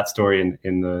 tell that story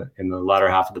in the latter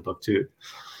half of the book too.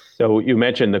 So you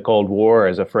mentioned the Cold War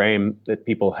as a frame that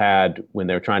people had when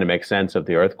they were trying to make sense of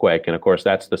the earthquake. And of course,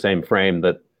 that's the same frame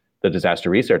that the Disaster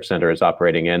Research Center is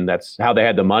operating in. That's how they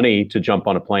had the money to jump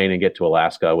on a plane and get to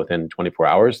Alaska within 24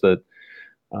 hours. The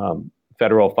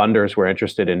federal funders were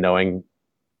interested in knowing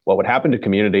what would happen to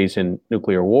communities in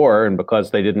nuclear war, and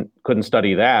because they couldn't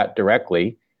study that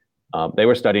directly, they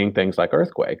were studying things like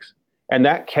earthquakes. And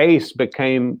that case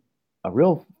became a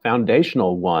real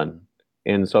foundational one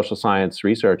in social science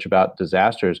research about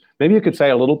disasters. Maybe you could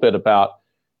say a little bit about,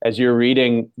 as you're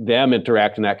reading them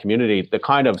interact in that community, the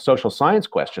kind of social science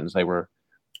questions they were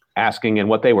asking and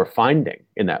what they were finding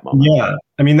in that moment. Yeah,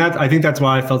 I think that's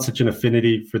why I felt such an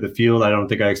affinity for the field. I don't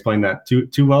think I explained that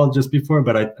too well just before,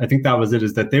 but I think that was it,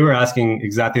 is that they were asking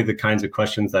exactly the kinds of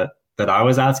questions that I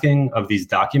was asking of these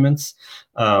documents,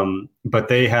 but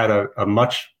they had a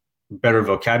much better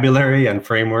vocabulary and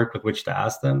framework with which to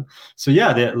ask them. So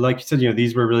yeah, like you said,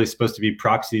 these were really supposed to be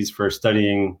proxies for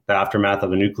studying the aftermath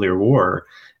of a nuclear war.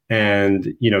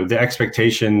 And, the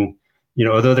expectation,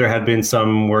 although there had been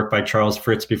some work by Charles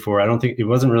Fritz before, I don't think it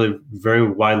wasn't really very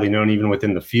widely known even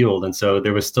within the field. And so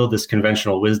there was still this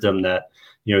conventional wisdom that,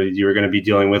 you were going to be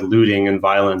dealing with looting and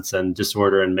violence and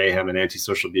disorder and mayhem and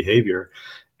antisocial behavior.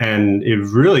 And it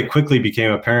really quickly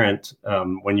became apparent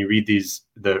when you read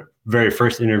the very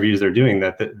first interviews they're doing,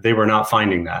 that they were not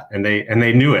finding that, and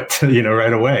they knew it,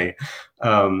 right away.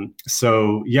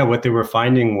 So yeah, what they were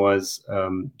finding was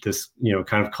this,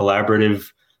 kind of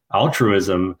collaborative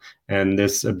altruism and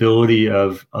this ability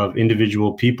of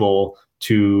individual people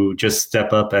to just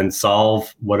step up and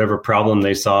solve whatever problem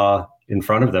they saw in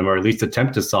front of them, or at least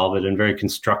attempt to solve it in very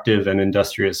constructive and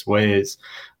industrious ways.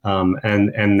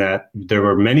 And that there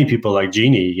were many people like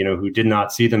Jeannie, who did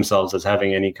not see themselves as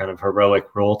having any kind of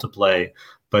heroic role to play,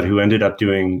 but who ended up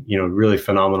doing, really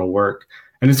phenomenal work.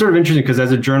 And it's sort of interesting because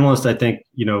as a journalist, I think,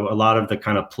 a lot of the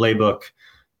kind of playbook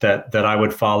that I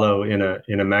would follow in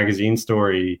a magazine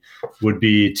story would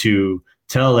be to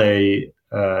tell a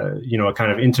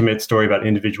kind of intimate story about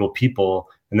individual people,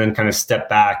 and then kind of step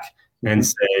back and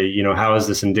say, how is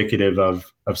this indicative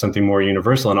of something more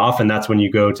universal? And often that's when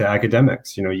you go to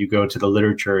academics, you go to the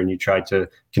literature and you try to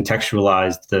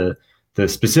contextualize the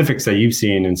specifics that you've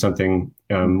seen in something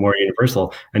more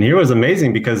universal. And here was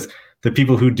amazing because the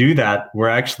people who do that were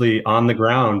actually on the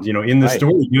ground, in the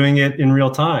story, doing it in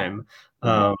real time.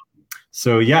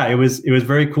 So yeah, it was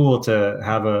very cool to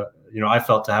have I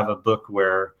felt to have a book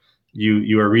where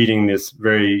you are reading this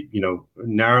very,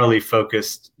 narrowly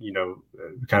focused,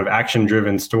 kind of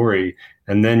action-driven story,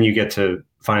 and then you get to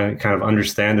kind of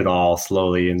understand it all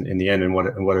slowly in the end, and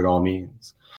what it all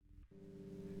means.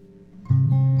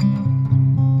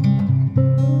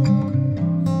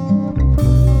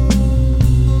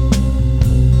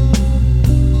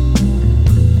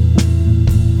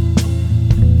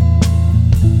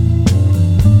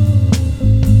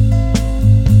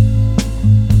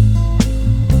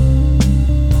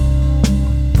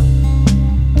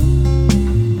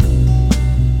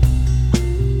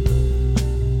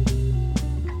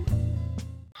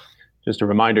 Just a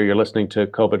reminder, you're listening to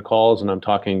COVID Calls, and I'm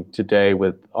talking today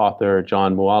with author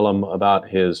Jon Mooallem about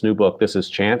his new book, This Is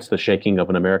Chance, The Shaking of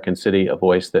an American City, A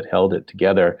Voice That Held It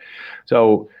Together.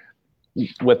 So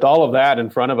with all of that in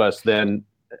front of us, then,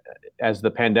 as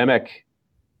the pandemic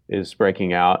is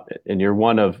breaking out, and you're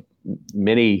one of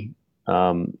many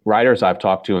writers I've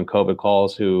talked to in COVID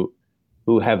Calls who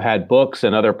who have had books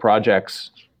and other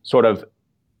projects sort of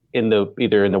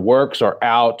either in the works or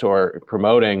out or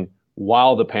promoting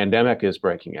while the pandemic is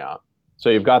breaking out. So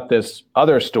you've got this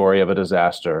other story of a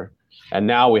disaster, and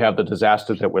now we have the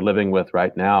disaster that we're living with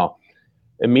right now.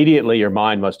 Immediately, your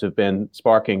mind must have been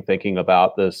sparking thinking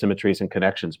about the symmetries and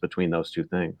connections between those two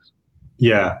things.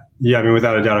 Yeah. I mean,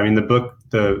 without a doubt. I mean, the book,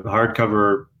 the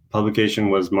hardcover publication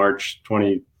was March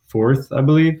 24th, I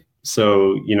believe.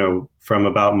 So, from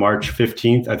about March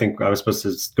 15th, I think I was supposed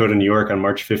to go to New York on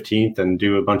March 15th and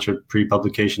do a bunch of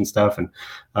pre-publication stuff.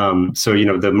 And so,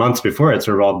 the months before it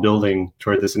sort of all building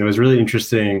toward this. And it was really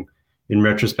interesting in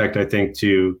retrospect, I think,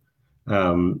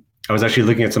 I was actually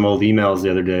looking at some old emails the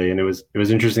other day, and it was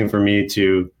interesting for me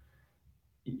to,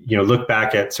 look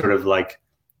back at sort of like,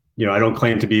 I don't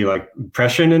claim to be like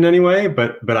prescient in any way,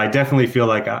 but I definitely feel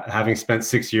like having spent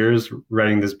 6 years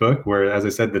writing this book, where, as I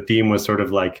said, the theme was sort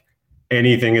of like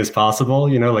anything is possible,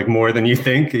 like more than you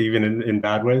think, even in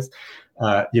bad ways.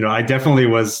 I definitely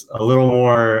was a little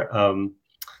more,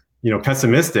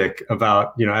 pessimistic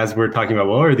about, as we're talking about,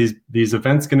 well, are these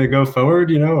events going to go forward,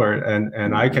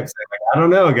 and I kept saying, like, I don't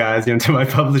know, guys, to my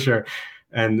publisher.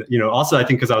 And, also I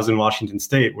think because I was in Washington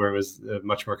State, where it was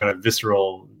much more kind of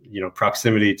visceral,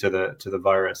 proximity to the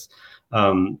virus.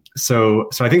 So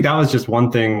I think that was just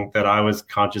one thing that I was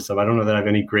conscious of. I don't know that I have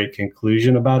any great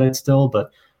conclusion about it still,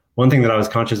 but one thing that I was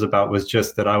conscious about was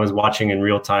just that I was watching in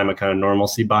real time a kind of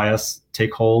normalcy bias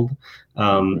take hold.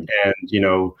 And,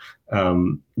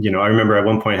 I remember at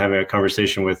one point having a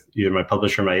conversation with either my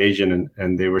publisher or my agent,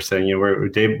 and they were saying, we're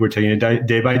taking it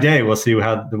day by day. We'll see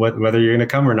whether you're going to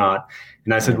come or not.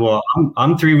 And I said, well,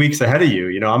 I'm 3 weeks ahead of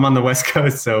you. I'm on the West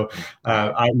Coast, so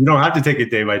you don't have to take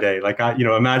it day by day. Like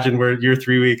imagine you're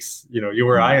 3 weeks. You're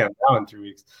where I am now in 3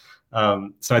 weeks.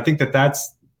 So I think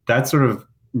that's sort of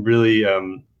really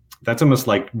that's almost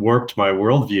like warped my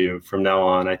worldview from now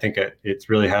on. I think it's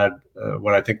really had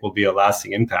what I think will be a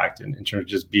lasting impact in terms of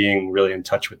just being really in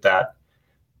touch with that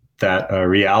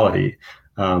reality.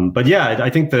 But yeah,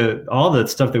 I think all the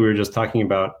stuff that we were just talking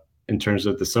about in terms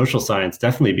of the social science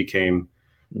definitely became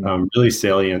really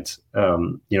salient,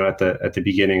 at the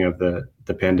beginning of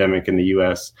the pandemic in the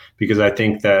U.S. Because I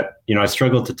think that, I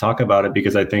struggled to talk about it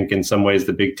because I think in some ways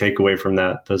the big takeaway from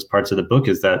those parts of the book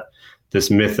is that this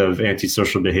myth of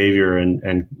antisocial behavior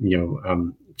and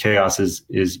chaos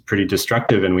is pretty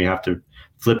destructive, and we have to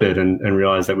flip it and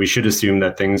realize that we should assume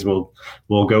that things will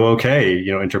go okay,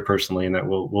 interpersonally, and that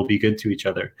we'll be good to each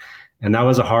other. And that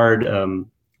was a hard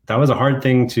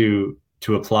thing to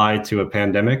apply to a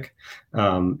pandemic.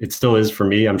 It still is for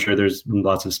me. I'm sure there's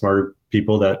lots of smarter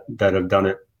people that have done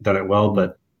it well,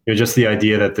 but just the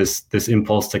idea that this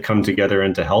impulse to come together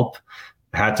and to help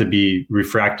had to be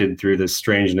refracted through the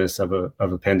strangeness of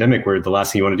a pandemic, where the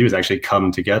last thing you want to do is actually come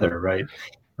together, right?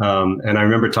 And I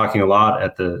remember talking a lot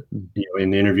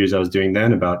in the interviews I was doing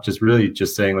then about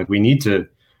just saying, like, we need to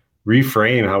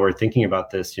reframe how we're thinking about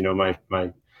this.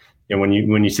 When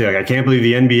you say, like, I can't believe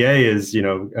the NBA is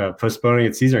postponing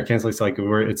its season or canceling, it's like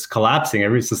it's collapsing.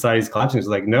 Every society's collapsing. It's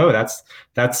like, no, that's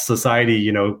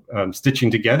society stitching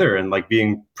together and like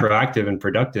being proactive and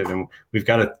productive. And we've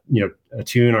got to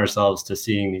attune ourselves to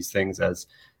seeing these things as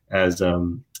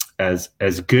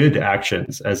good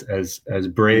actions, as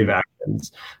brave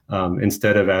actions,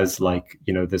 instead of as like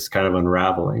this kind of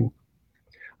unraveling.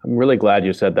 I'm really glad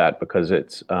you said that, because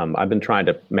it's I've been trying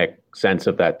to make sense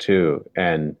of that too,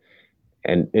 and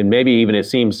maybe even it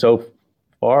seems so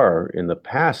far in the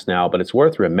past now, but it's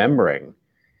worth remembering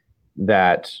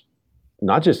that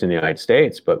not just in the United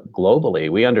States, but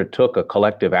globally, we undertook a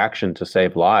collective action to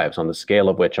save lives on the scale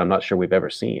of which I'm not sure we've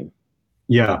ever seen.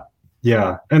 Yeah.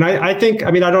 And I think,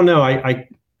 I don't know.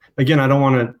 Again, I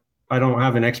don't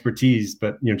have an expertise,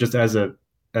 but, just as a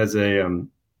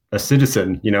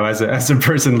citizen, as a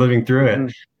person living through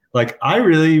it, like I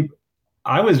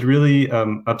was really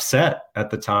upset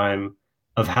at the time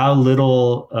of how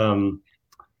little,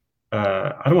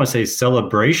 I don't want to say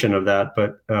celebration of that,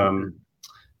 but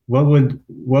what would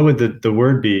the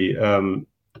word be?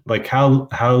 Like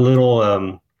how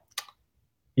little,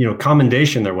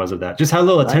 commendation there was of that, just how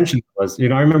little attention there was.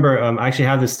 I remember I actually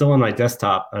have this still on my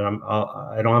desktop, and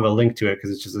I don't have a link to it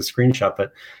because it's just a screenshot.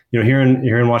 But here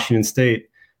in Washington State,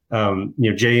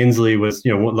 Jay Inslee was,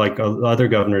 like other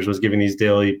governors, was giving these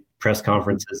daily press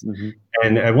conferences,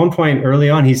 and at one point early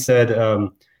on, he said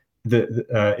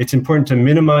it's important to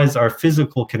minimize our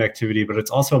physical connectivity, but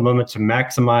it's also a moment to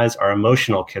maximize our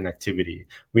emotional connectivity.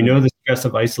 We know the stress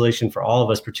of isolation for all of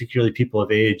us, particularly people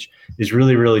of age, is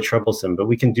really, really troublesome, but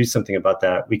we can do something about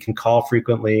that. We can call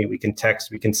frequently, we can text,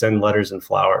 we can send letters and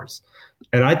flowers.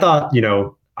 And I thought,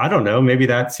 I don't know, maybe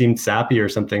that seemed sappy or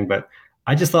something, but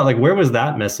I just thought, like, where was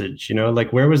that message?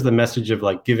 Like, where was the message of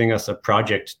like giving us a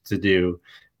project to do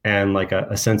and like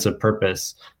a sense of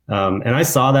purpose? And I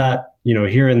saw that,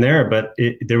 here and there, but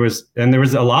there was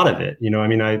a lot of it. I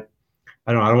mean, I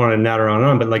don't want to natter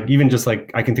on, but like even just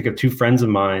like I can think of two friends of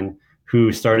mine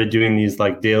who started doing these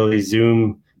like daily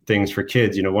Zoom things for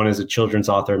kids. One is a children's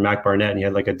author, Mac Barnett, and he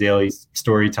had like a daily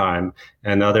story time.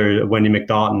 And the other, Wendy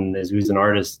McNaughton, who's an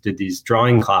artist, did these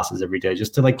drawing classes every day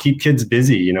just to like keep kids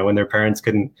busy, when their parents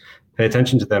couldn't pay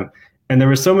attention to them. And there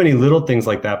were so many little things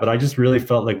like that, but I just really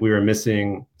felt like we were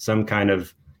missing some kind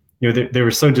of, they were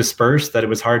so dispersed that it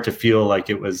was hard to feel like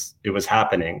it was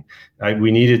happening. We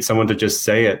needed someone to just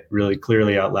say it really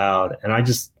clearly out loud. And I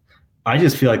just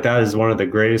feel like that is one of the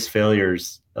greatest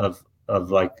failures of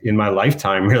like in my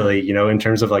lifetime, really, in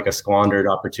terms of like a squandered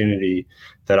opportunity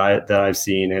that I've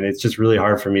seen. And it's just really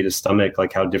hard for me to stomach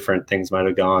like how different things might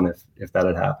have gone if that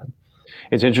had happened.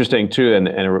 It's interesting too,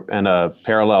 and a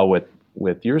parallel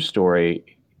with your story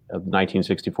of the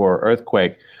 1964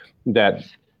 earthquake, that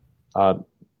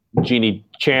Jeannie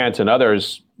Chance and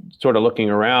others sort of looking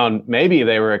around, maybe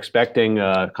they were expecting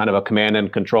kind of a command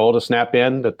and control to snap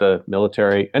in, that the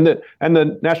military and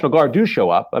the National Guard do show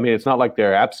up. I mean, it's not like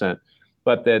they're absent,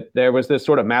 but that there was this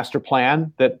sort of master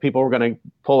plan that people were going to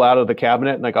pull out of the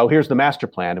cabinet and like, oh, here's the master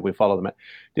plan. If we follow them,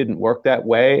 didn't work that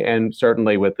way. And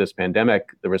certainly with this pandemic,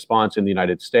 the response in the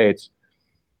United States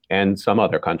and some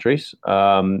other countries,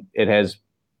 it has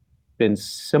been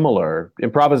similar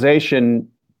improvisation,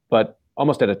 but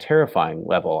almost at a terrifying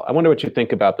level. I wonder what you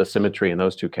think about the symmetry in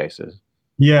those two cases.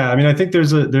 Yeah, I mean, I think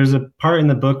there's a part in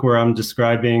the book where I'm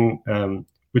describing,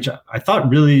 which I thought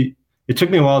really, it took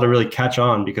me a while to really catch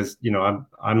on because,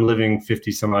 I'm living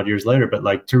 50 some odd years later, but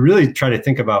like to really try to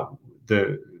think about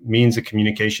the means of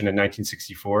communication in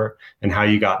 1964 and how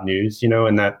you got news,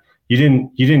 and that you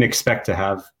didn't expect to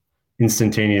have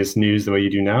instantaneous news the way you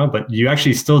do now, but you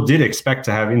actually still did expect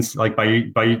to have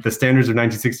by the standards of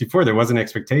 1964, there was an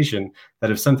expectation that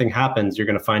if something happens, you're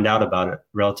going to find out about it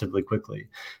relatively quickly.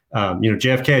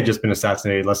 JFK had just been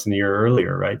assassinated less than a year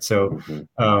earlier, right? So,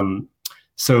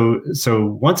 so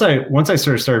once I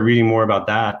sort of started reading more about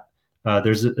that,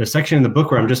 there's a section in the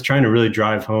book where I'm just trying to really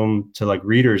drive home to like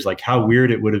readers, like how weird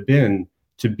it would have been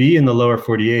to be in the lower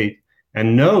 48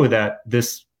 and know that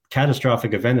this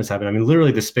catastrophic event has happened. I mean,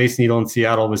 literally the Space Needle in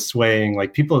Seattle was swaying,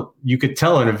 like people, you could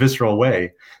tell in a visceral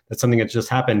way that something had just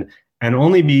happened, and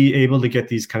only be able to get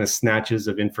these kind of snatches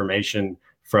of information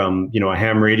from, a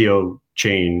ham radio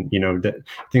chain,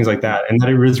 things like that. And that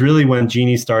it was really when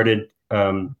Jeannie started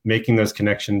making those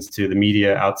connections to the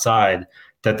media outside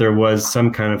that there was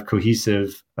some kind of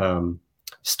cohesive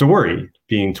story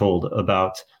being told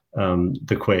about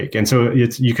the quake. And so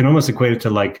you can almost equate it to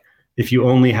like, if you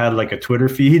only had like a Twitter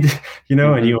feed,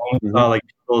 and you only saw like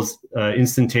people's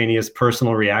instantaneous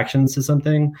personal reactions to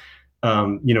something,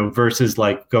 versus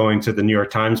like going to the New York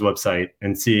Times website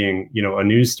and seeing, a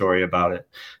news story about it.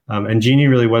 And Jeannie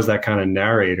really was that kind of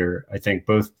narrator, I think,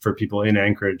 both for people in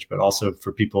Anchorage, but also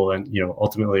for people and,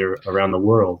 ultimately around the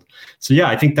world. So, yeah,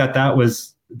 I think that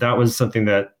was something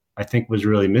that I think was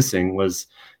really missing was,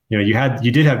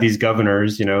 you did have these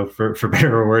governors, for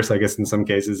better or worse, I guess, in some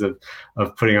cases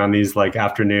of putting on these like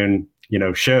afternoon,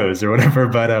 shows or whatever.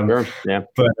 But sure. Yeah.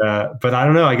 But I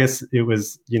don't know. I guess it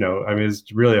was,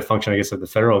 it's really a function, I guess, of the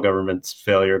federal government's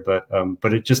failure.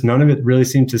 But it just none of it really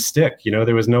seemed to stick.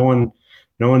 There was no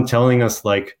one telling us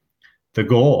like the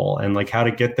goal and like how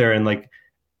to get there and I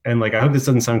hope this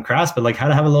doesn't sound crass, but like how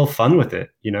to have a little fun with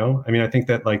it. I mean, I think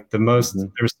that like there was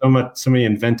so many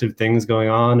inventive things going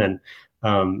on and.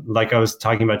 Like I was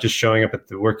talking about just showing up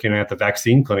working at the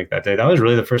vaccine clinic that day, that was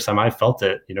really the first time I felt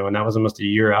it, and that was almost a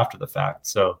year after the fact.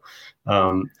 So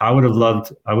I would have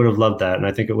loved that. And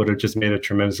I think it would have just made a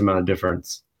tremendous amount of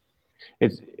difference.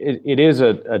 It is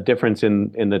a difference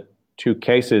in the two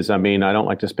cases. I mean, I don't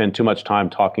like to spend too much time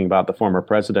talking about the former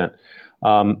president,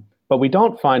 but we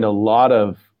don't find a lot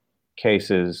of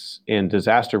cases in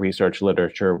disaster research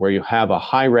literature where you have a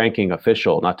high-ranking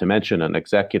official, not to mention an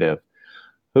executive,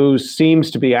 who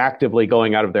seems to be actively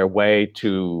going out of their way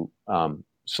to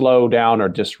slow down or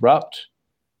disrupt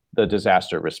the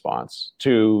disaster response,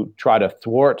 to try to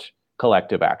thwart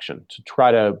collective action, to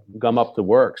try to gum up the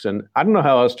works. And I don't know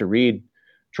how else to read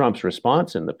Trump's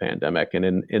response in the pandemic.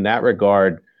 And in that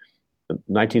regard, the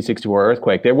 1964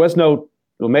 earthquake, there was no,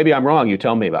 well, maybe I'm wrong, you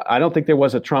tell me, but I don't think there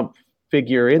was a Trump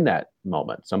figure in that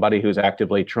moment, somebody who's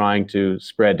actively trying to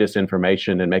spread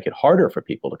disinformation and make it harder for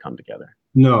people to come together.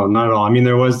 No, not at all. I mean,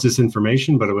 there was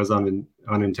disinformation, but it was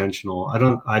unintentional.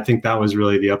 I think that was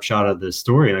really the upshot of the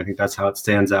story. And I think that's how it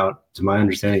stands out to my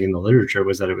understanding in the literature,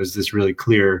 was that it was this really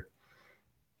clear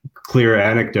clear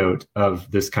anecdote of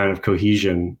this kind of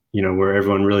cohesion, where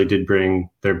everyone really did bring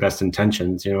their best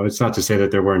intentions. It's not to say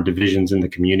that there weren't divisions in the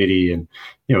community, and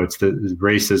it's the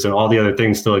races and all the other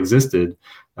things still existed,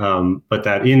 but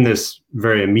that in this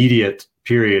very immediate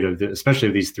period of especially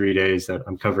of these 3 days that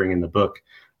I'm covering in the book,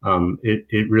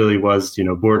 it really was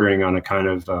bordering on a kind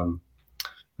of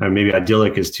maybe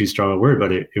idyllic is too strong a word,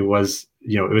 but it was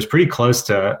it was pretty close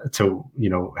to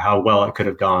how well it could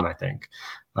have gone, I think.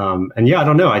 And yeah, I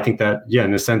don't know. I think that,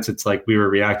 in a sense, it's like we were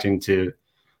reacting to,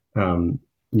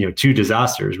 two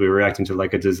disasters. We were reacting to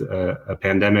like a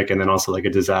pandemic, and then also like a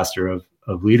disaster of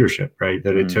leadership, right?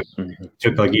 That it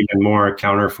took like even more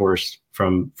counterforce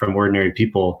from ordinary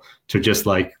people to just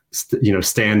like,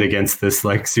 stand against this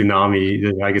like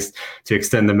tsunami, I guess, to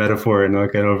extend the metaphor in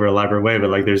like an over elaborate way. But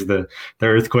like there's the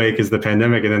earthquake is the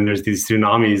pandemic, and then there's these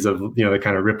tsunamis of, that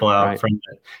kind of ripple out from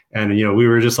it. And, we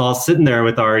were just all sitting there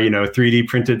with our, 3D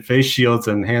printed face shields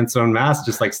and hand sewn masks,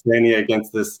 just like standing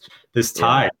against this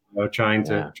tide, trying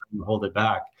to hold it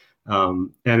back.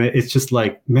 And it's just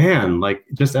like, man, like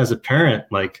just as a parent,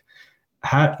 like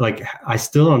I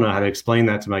still don't know how to explain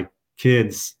that to my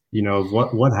kids,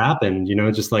 what happened,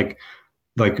 just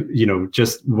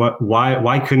just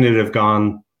why couldn't it have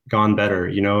gone better,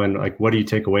 and like, what do you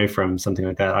take away from something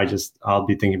like that? I'll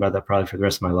be thinking about that probably for the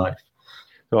rest of my life.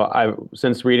 So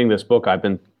since reading this book, I've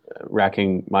been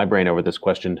racking my brain over this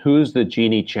question: who's the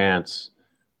Genie Chance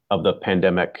of the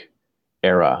pandemic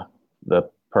era? The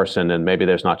person, and maybe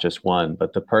there's not just one,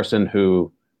 but the person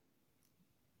who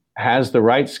has the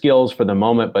right skills for the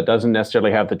moment, but doesn't necessarily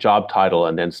have the job title,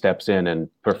 and then steps in and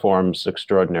performs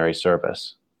extraordinary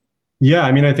service. Yeah,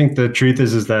 I mean, I think the truth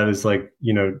is like,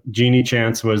 Genie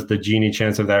Chance was the Genie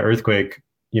Chance of that earthquake,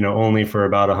 only for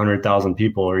about 100,000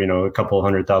 people, or, a couple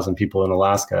 100,000 people in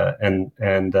Alaska. And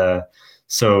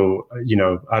so,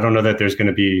 I don't know that there's going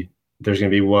to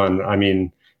be one. I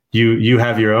mean, you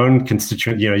have your own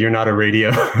constituent, you're not a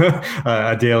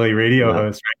a daily radio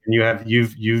host, right? And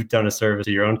you've done a service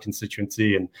to your own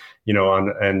constituency, and,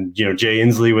 Jay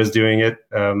Inslee was doing it,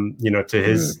 to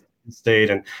his state,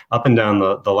 and up and down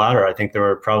the ladder. I think there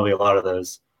were probably a lot of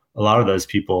those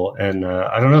people. And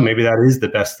I don't know, maybe that is the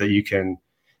best that you can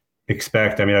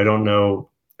expect. I mean, I don't know.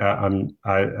 I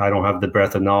don't have the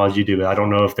breadth of knowledge you do, but I don't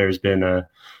know if there's been I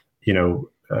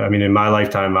mean, in my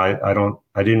lifetime, I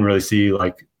didn't really see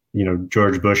like,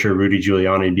 George Bush or Rudy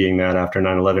Giuliani being that after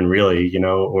 9/11, really,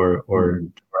 or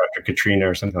after Katrina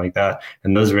or something like that.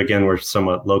 And those were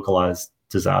somewhat localized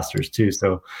disasters too.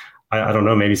 So I don't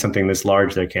know, maybe something this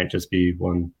large, there can't just be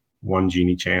one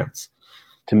Genie Chance.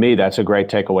 To me, that's a great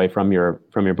takeaway from your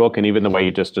book. And even the way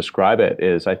you just describe it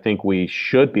is, I think we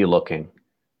should be looking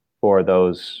for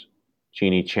those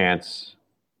Genie Chance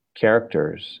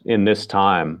characters in this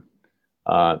time.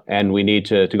 And we need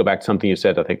to go back to something you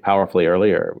said, I think, powerfully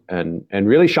earlier, and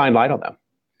really shine light on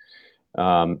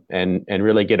them, and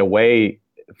really get away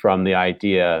from the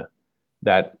idea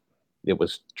that it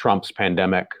was Trump's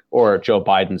pandemic or Joe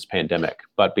Biden's pandemic,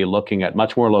 but be looking at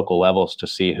much more local levels to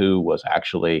see who was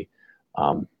actually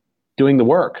doing the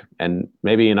work, and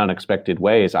maybe in unexpected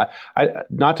ways. I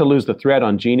not to lose the thread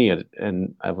on Genie,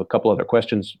 and I have a couple other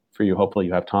questions for you. Hopefully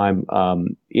you have time.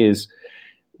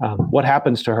 What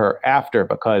happens to her after?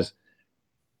 Because,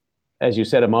 as you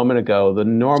said a moment ago, the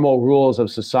normal rules of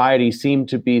society seem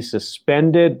to be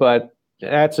suspended, but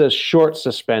that's a short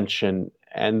suspension.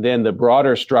 And then the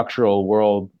broader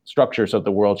structures of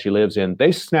the world she lives in,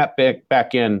 they snap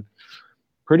back in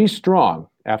pretty strong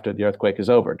after the earthquake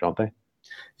is over, don't they?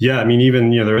 Yeah, I mean,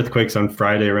 even the earthquake's on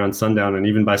Friday around sundown, and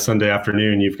even by Sunday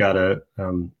afternoon, you've got a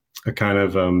kind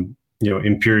of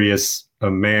imperious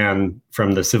man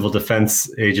from the Civil Defense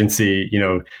Agency,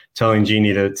 telling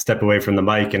Genie to step away from the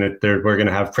mic, and we're going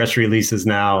to have press releases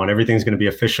now, and everything's going to be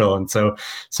official. And so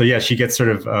yeah, she gets sort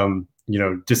of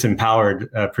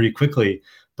disempowered pretty quickly.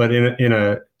 But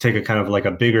take a kind of like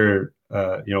a bigger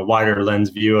wider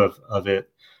lens view of it.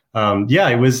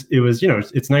 It was it's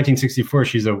 1964.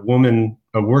 She's a woman,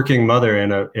 a working mother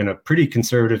in a pretty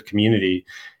conservative community.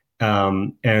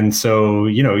 And so,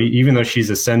 even though she's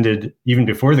ascended even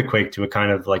before the quake to a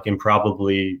kind of like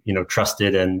improbably,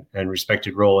 trusted and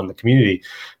respected role in the community,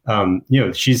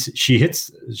 she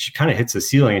kind of hits a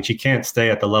ceiling, and she can't stay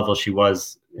at the level she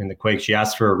was in the quake. She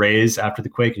asked for a raise after the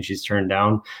quake, and she's turned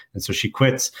down. And so she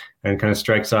quits and kind of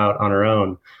strikes out on her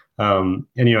own.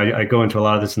 I go into a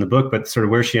lot of this in the book, but sort of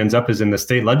where she ends up is in the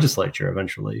state legislature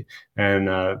eventually, and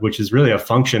which is really a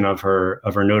function of her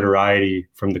notoriety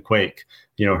from the quake.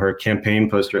 Her campaign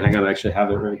poster. Hang on, I actually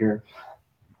have it right here.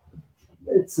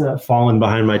 It's fallen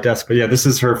behind my desk, but yeah, this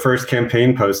is her first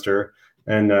campaign poster.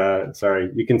 And sorry,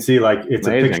 you can see like it's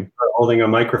amazing. A picture holding a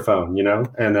microphone,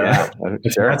 and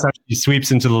sure. that's how she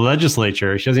sweeps into the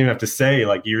legislature. She doesn't even have to say,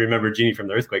 like, you remember Jeannie from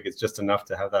the earthquake. It's just enough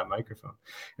to have that microphone.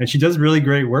 And she does really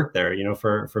great work there,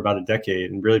 for about a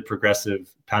decade, and really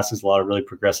passes a lot of really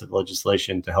progressive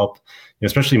legislation to help,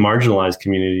 especially marginalized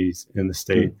communities in the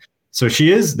state. So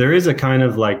there is a kind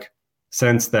of like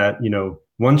sense that,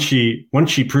 once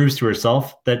she proves to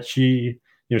herself that she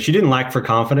didn't lack for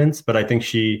confidence, but I think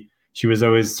she was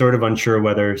always sort of unsure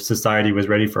whether society was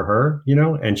ready for her,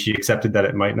 and she accepted that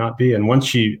it might not be. And once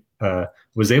she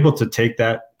was able to take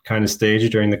that kind of stage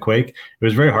during the quake, it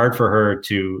was very hard for her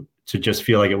to just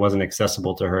feel like it wasn't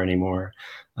accessible to her anymore.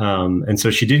 And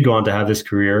so she did go on to have this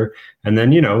career. And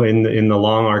then, in the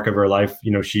long arc of her life,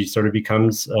 she sort of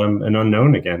becomes an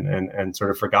unknown again and sort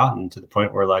of forgotten, to the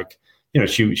point where, like,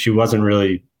 she wasn't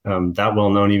really that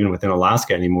well known even within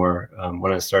Alaska anymore.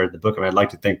 When I started the book, I'd like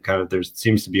to think kind of there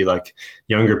seems to be like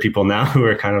younger people now who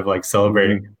are kind of like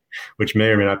celebrating, which may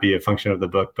or may not be a function of the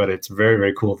book, but it's very,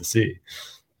 very cool to see.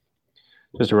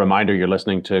 Just a reminder, you're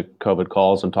listening to COVID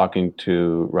Calls. I'm talking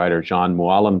to writer Jon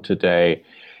Mooallem today.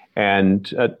 And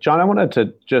Jon, I wanted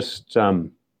to just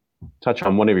touch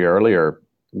on one of your earlier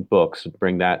books,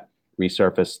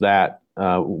 resurface that,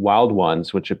 Wild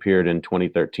Ones, which appeared in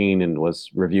 2013 and was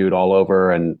reviewed all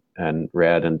over and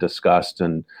read and discussed.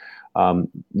 And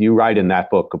you write in that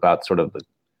book about sort of the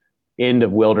end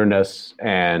of wilderness,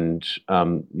 and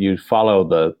you follow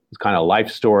the kind of life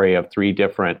story of 3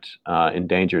 different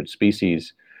endangered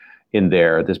species in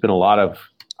there. There's been a lot of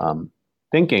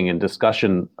thinking and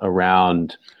discussion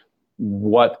around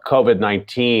what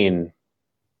COVID-19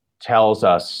 tells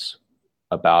us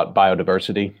about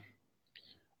biodiversity,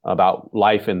 about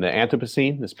life in the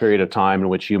Anthropocene, this period of time in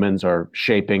which humans are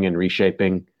shaping and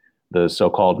reshaping the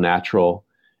so-called natural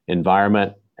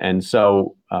environment. And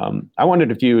so I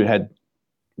wondered if you had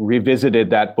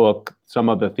revisited that book, some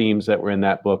of the themes that were in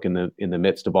that book in the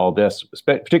midst of all this,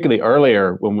 particularly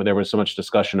earlier when there was so much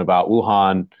discussion about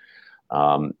Wuhan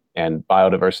and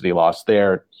biodiversity loss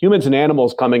there, humans and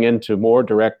animals coming into more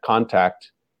direct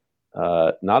contact,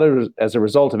 not as a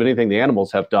result of anything the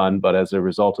animals have done, but as a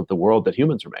result of the world that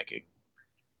humans are making.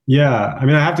 Yeah, I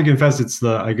mean, I have to confess,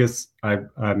 I guess I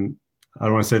don't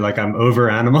want to say like I'm over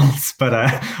animals, but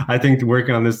I think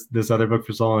working on this other book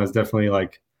for so long has definitely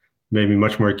like made me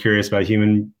much more curious about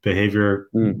human behavior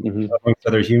amongst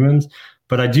other humans.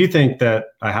 But I do think that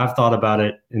I have thought about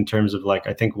it in terms of, like,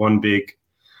 I think one big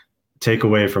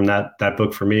takeaway from that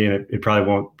book for me, and it probably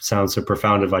won't sound so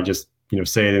profound if I just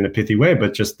say it in a pithy way,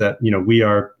 but just that we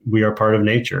are part of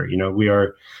nature. We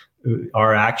are,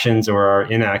 our actions or our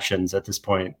inactions at this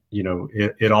point,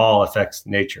 it all affects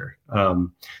nature.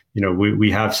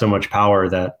 We have so much power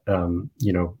that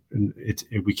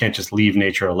we can't just leave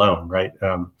nature alone, right?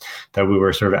 That we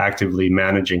were sort of actively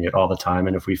managing it all the time,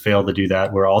 and if we fail to do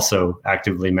that, we're also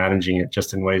actively managing it,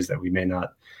 just in ways that we may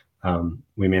not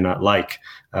like.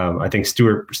 I think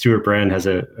Stuart Brand has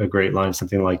a great line,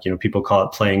 something like, people call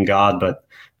it playing God, but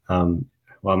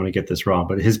well, I'm going to get this wrong,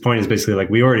 but his point is basically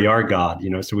like, we already are God,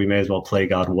 so we may as well play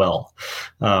God well.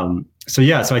 So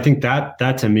I think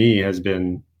that to me has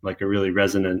been like a really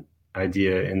resonant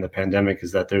idea in the pandemic,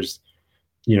 is that there's,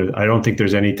 I don't think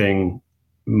there's anything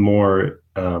more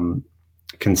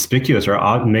conspicuous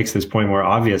or makes this point more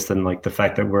obvious than like the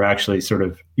fact that we're actually sort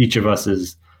of, each of us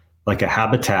is like a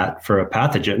habitat for a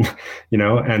pathogen,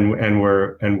 and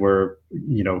we're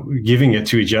giving it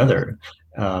to each other,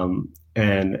 and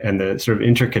the sort of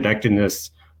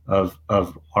interconnectedness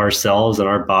of ourselves and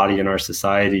our body and our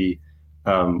society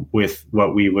with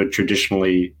what we would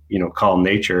traditionally call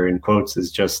nature, in quotes,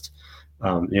 is just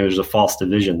there's a false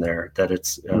division there, that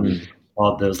it's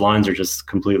all those lines are just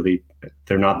completely,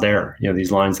 they're not there.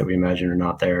 These lines that we imagine are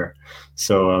not there.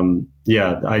 So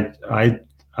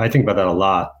I think about that a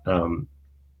lot. I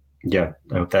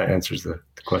hope that answers the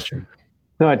question.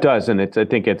 No, it does. And I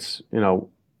think it's,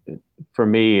 for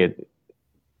me,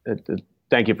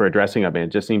 thank you for addressing it. I mean,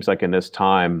 it just seems like in this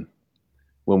time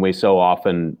when we so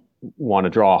often want to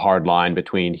draw a hard line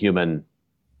between human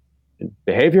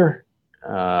behavior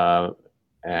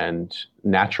and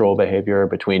natural behavior,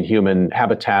 between human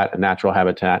habitat and natural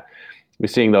habitat, we're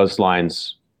seeing those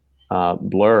lines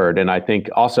blurred. And I think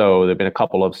also there've been a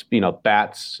couple of,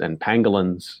 bats and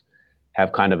pangolins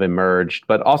have kind of emerged,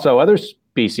 but also other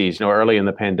species. Early in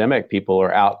the pandemic, people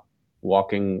are out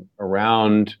walking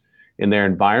around in their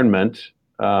environment,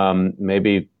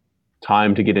 maybe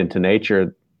time to get into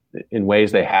nature in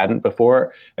ways they hadn't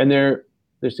before. And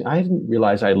I didn't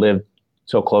realize I lived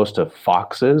so close to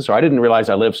foxes, or I didn't realize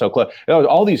I lived so close.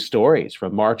 All these stories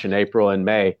from March and April and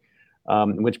May,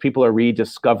 in which people are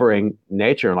rediscovering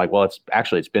nature, and like, well, it's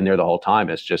been there the whole time.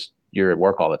 It's just you're at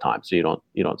work all the time, so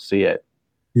you don't see it.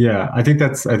 Yeah, I think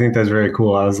that's very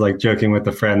cool. I was like joking with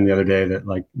a friend the other day that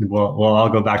like, well, I'll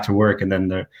go back to work, and then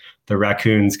the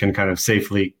raccoons can kind of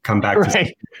safely come back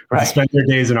to spend their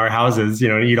days in our houses,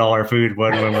 and eat all our food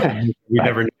when we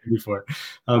never knew before.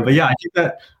 But yeah, I think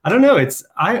that I don't know.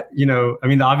 I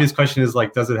mean, the obvious question is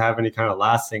like, does it have any kind of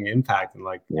lasting impact? And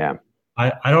like, Yeah,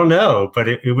 I don't know, but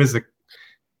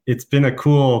it's been a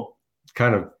cool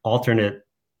kind of alternate,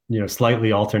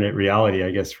 slightly alternate reality,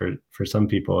 I guess, for some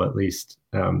people at least,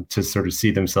 to sort of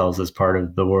see themselves as part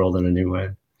of the world in a new way.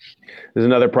 there's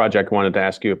another project I wanted to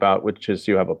ask you about, which is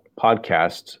you have a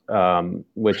podcast,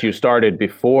 which you started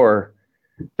before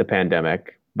the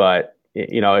pandemic, but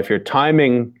if your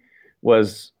timing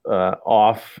was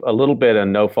off a little bit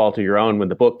and no fault of your own when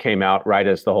the book came out right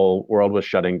as the whole world was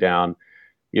shutting down,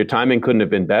 your timing couldn't have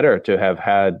been better to have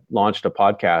had launched a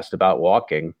podcast about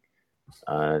walking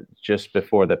just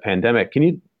before the pandemic. Can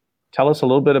you tell us a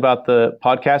little bit about the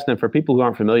podcast? And for people who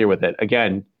aren't familiar with it,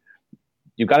 again,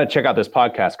 you've got to check out this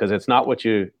podcast because it's not what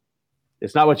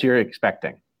you're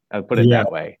expecting. I'll put it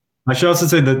that way. I should also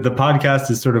say that the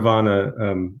podcast is sort of on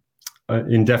a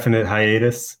indefinite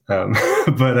hiatus,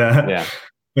 but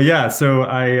yeah. So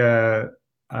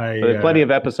there's plenty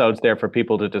of episodes there for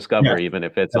people to discover, even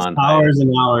if it's on hours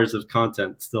and hours of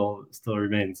content still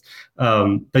remains.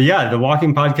 But yeah, the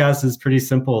walking podcast is pretty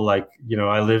simple. Like,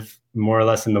 I live more or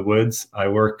less in the woods. I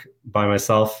work by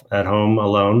myself at home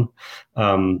alone.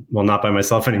 Well, not by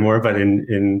myself anymore, but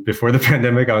in before the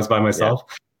pandemic, I was by myself.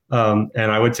 And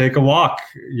I would take a walk,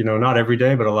 not every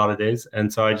day, but a lot of days.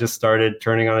 And so I just started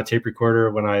turning on a tape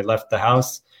recorder when I left the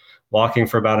house, walking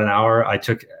for about an hour. I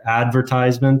took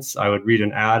advertisements. I would read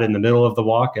an ad in the middle of the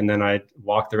walk, and then I'd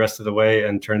walk the rest of the way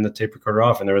and turn the tape recorder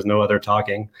off, and there was no other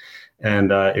talking.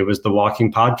 And it was the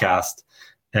Walking Podcast.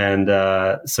 And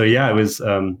so, yeah, it was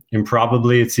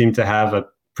improbably, it seemed to have a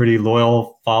pretty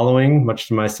loyal following, much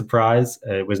to my surprise.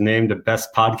 It was named the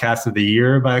best podcast of the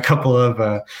year by a couple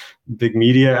of big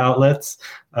media outlets.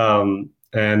 And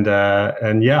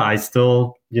yeah, I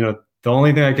still, the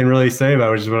only thing I can really say about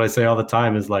it, which is what I say all the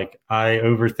time, is like, I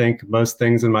overthink most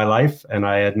things in my life. And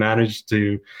I had managed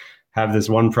to have this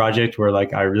one project where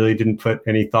like, I really didn't put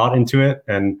any thought into it.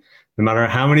 And no matter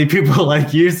how many people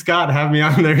like you, Scott, have me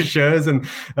on their shows and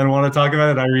want to talk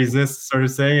about it, I resist sort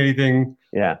of saying anything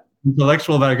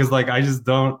intellectual about it. Cause like, I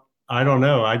don't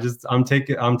know. I'm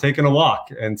taking a walk.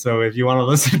 And so if you want to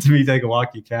listen to me take a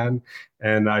walk, you can.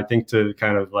 And I think to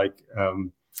kind of like,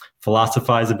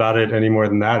 philosophize about it any more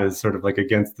than that is sort of like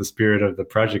against the spirit of the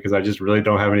project, because I just really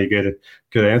don't have any good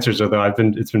answers. Although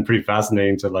it's been pretty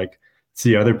fascinating to like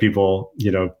see other people,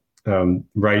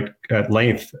 write at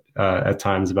length at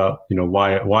times about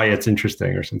why it's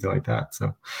interesting or something like that.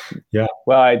 So yeah.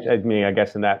 Well, I mean, I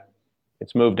guess in that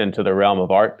it's moved into the realm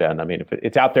of art. Then I mean, if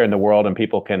it's out there in the world and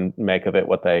people can make of it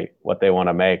what they want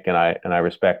to make, and I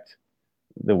respect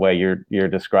the way you're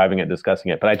describing it,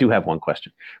 discussing it. But I do have one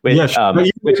question. Which is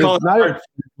not art.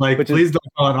 Like, please don't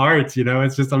call it art.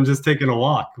 It's just I'm just taking a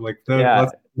walk. Like,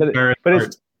 but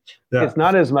it's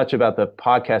not as much about the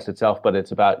podcast itself, but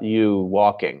it's about you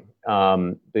walking.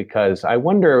 Because I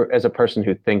wonder, as a person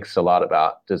who thinks a lot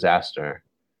about disaster,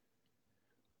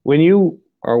 when you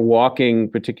are walking,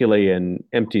 particularly in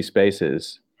empty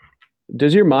spaces,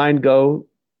 does your mind go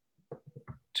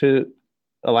to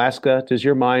Alaska? Does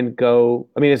your mind go?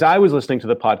 I mean, as I was listening to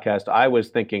the podcast, I was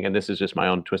thinking, and this is just my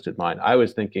own twisted mind, I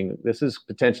was thinking, this is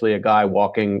potentially a guy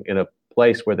walking in a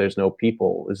place where there's no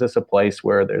people. Is this a place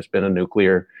where there's been a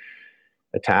nuclear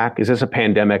attack? Is this a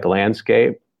pandemic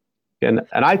landscape? And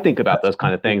I think about those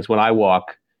kind of things when I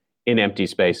walk in empty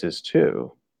spaces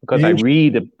too, because I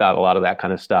read about a lot of that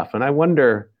kind of stuff. And I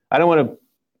wonder, I don't want to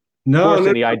force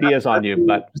any ideas on you,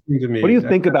 but what do you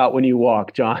think about when you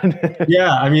walk, John?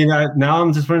 Yeah, I mean, now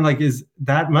I'm just wondering, like,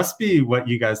 that must be what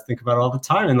you guys think about all the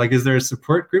time? And like, is there a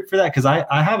support group for that? Because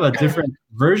I have a different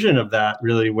version of that,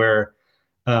 really, where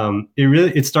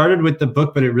it started with the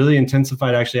book, but it really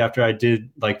intensified actually after I did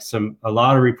like a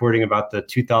lot of reporting about the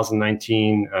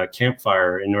 2019 Camp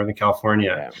Fire in Northern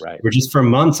California. Yeah, right. Where just for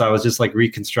months I was just like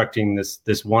reconstructing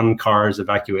this one car's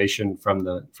evacuation from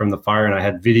the fire, and I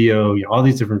had video, all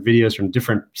these different videos from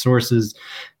different sources,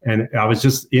 and I was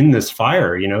just in this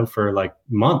fire, for like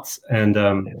months, and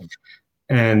so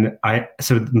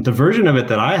the version of it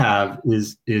that I have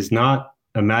is not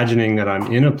imagining that I'm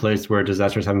in a place where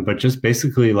disasters happen, but just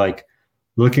basically like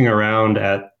looking around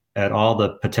at all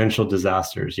the potential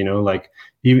disasters, like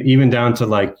even down to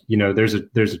like, there's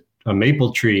a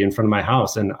maple tree in front of my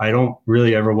house, and I don't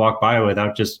really ever walk by it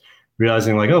without just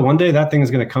realizing like, oh, one day that thing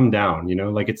is going to come down,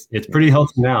 like it's pretty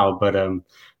healthy now, but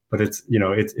but it's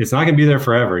not going to be there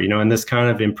forever, and this kind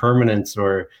of impermanence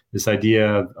or this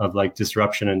idea of like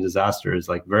disruption and disaster is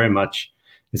like very much,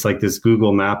 it's like this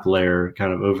Google map layer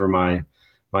kind of over my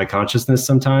consciousness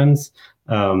sometimes.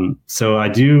 So I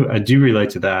do relate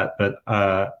to that, but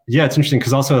yeah, it's interesting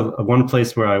because also one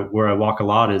place where I walk a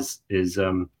lot is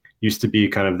used to be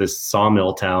kind of this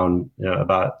sawmill town,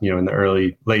 about in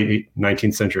the late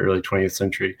 19th century, early 20th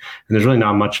century, and there's really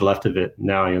not much left of it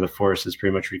now. The forest has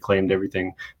pretty much reclaimed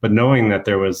everything. But knowing that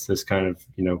there was this kind of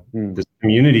this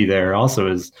community there also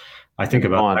is, I think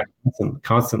about that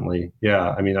constantly. Yeah,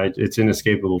 I mean, it's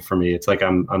inescapable for me. It's like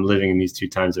I'm living in these two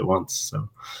times at once. So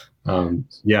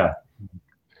yeah.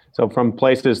 So from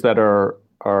places that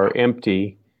are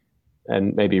empty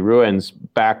and maybe ruins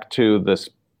back to this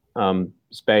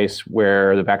space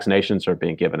where the vaccinations are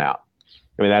being given out.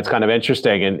 I mean, that's kind of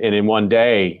interesting. And in one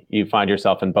day, you find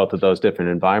yourself in both of those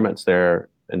different environments there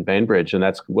in Bainbridge. And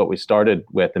that's what we started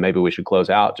with. And maybe we should close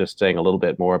out just saying a little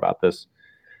bit more about this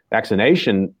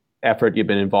vaccination effort you've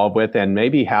been involved with, and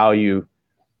maybe how you,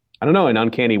 I don't know, in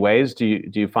uncanny ways, do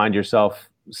you find yourself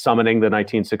summoning the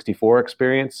 1964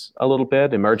 experience a little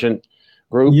bit, emergent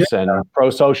groups and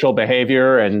pro-social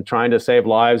behavior and trying to save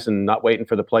lives and not waiting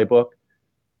for the playbook?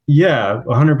 Yeah,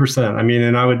 100%. I mean,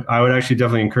 and I would actually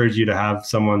definitely encourage you to have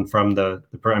someone from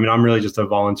I mean, I'm really just a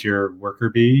volunteer worker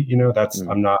bee, that's,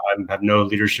 I have no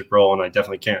leadership role, and I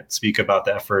definitely can't speak about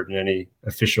the effort in any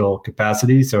official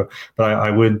capacity. So, but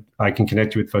I can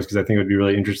connect you with folks because I think it would be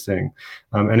really interesting.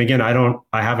 And again,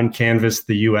 I haven't canvassed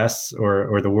the US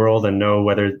or the world and know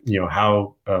whether,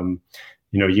 how,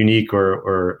 unique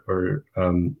or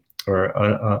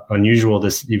unusual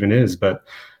this even is, but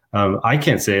I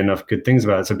can't say enough good things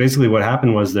about it. So basically what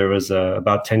happened was there was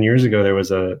about 10 years ago, there was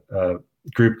a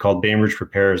group called Bainbridge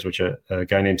Prepares, which a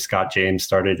guy named Scott James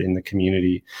started in the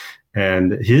community.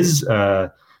 And his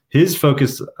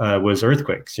focus was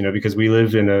earthquakes, because we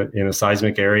live in a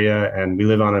seismic area and we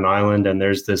live on an island, and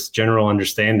there's this general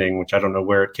understanding, which I don't know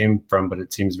where it came from, but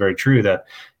it seems very true, that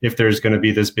if there's going to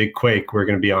be this big quake, we're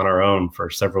going to be on our own for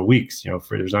several weeks.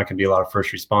 There's not going to be a lot of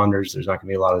first responders. There's not going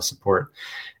to be a lot of support.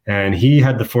 And he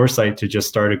had the foresight to just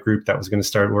start a group that was going to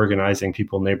start organizing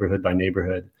people neighborhood by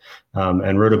neighborhood,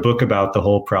 and wrote a book about the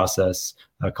whole process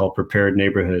called Prepared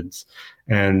Neighborhoods.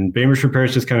 And Bainbridge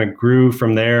Prepares just kind of grew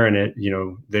from there. And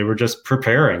they were just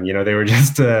preparing, they were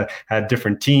just had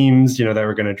different teams, that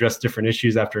were going to address different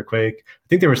issues after a quake. I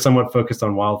think they were somewhat focused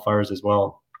on wildfires as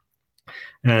well.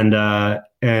 And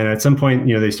at some point,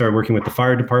 they started working with the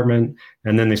fire department,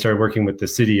 and then they started working with the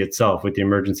city itself, with the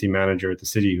emergency manager at the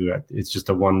city, it's just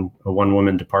a one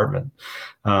woman department.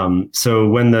 So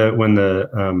when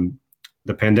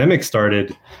the pandemic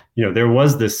started, there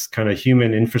was this kind of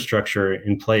human infrastructure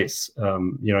in place.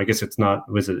 I guess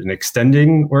was it an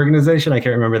extending organization? I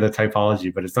can't remember the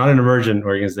typology, but it's not an emergent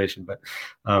organization. But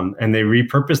and they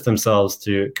repurposed themselves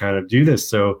to kind of do this.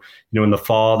 So in the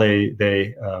fall,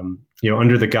 they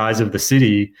under the guise of the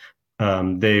city,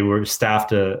 they were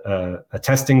staffed a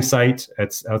testing site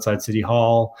outside City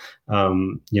Hall,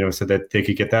 so that they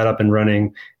could get that up and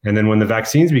running. And then when the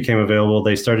vaccines became available,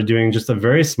 they started doing just a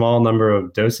very small number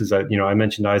of doses. I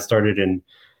mentioned I started in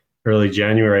early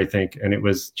January, I think, and it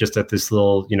was just at this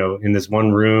little, in this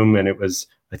one room, and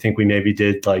I think we maybe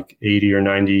did like 80 or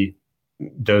 90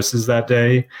 doses that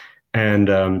day. And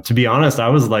to be honest, I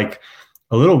was like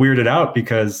a little weirded out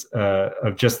because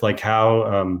of just like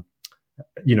how,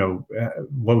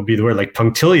 what would be the word, like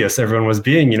punctilious everyone was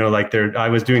being, I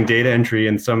was doing data entry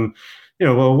and some,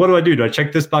 well, what do I do? Do I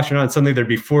check this box or not? And suddenly there'd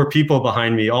be 4 people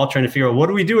behind me all trying to figure out, what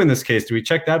do we do in this case? Do we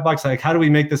check that box? Like, how do we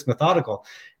make this methodical?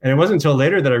 And it wasn't until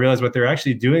later that I realized what they're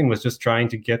actually doing was just trying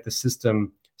to get the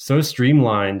system so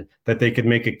streamlined that they could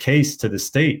make a case to the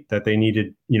state that they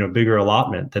needed, bigger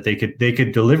allotment, that they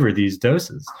could deliver these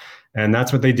doses. And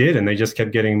that's what they did. And they just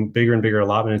kept getting bigger and bigger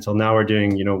allotment until now we're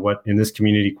doing, what in this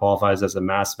community qualifies as a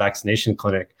mass vaccination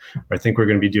clinic. I think we're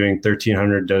going to be doing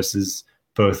 1,300 doses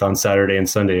both on Saturday and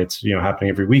Sunday. It's, happening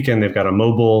every weekend. They've got a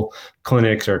mobile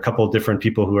clinics, or a couple of different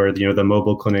people who are, the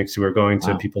mobile clinics who are going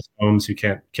to people's homes who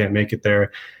can't make it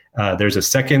there. There's a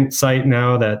second site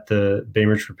now that the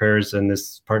Bainbridge Prepares and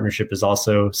this partnership is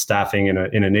also staffing in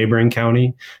a neighboring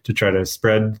county to try to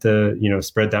spread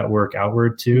that work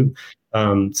outward too.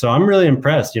 So I'm really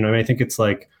impressed. I think it's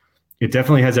like, it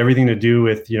definitely has everything to do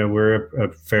with, we're a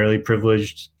fairly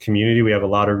privileged community. We have a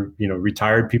lot of,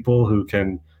 retired people who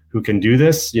can do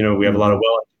this. We have a lot of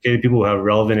well-educated people who have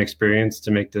relevant experience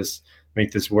to make this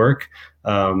make this work.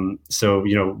 So,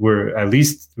 we're at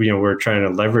least, we're trying to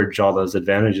leverage all those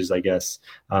advantages, I guess.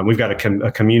 We've got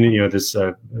a community, this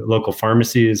local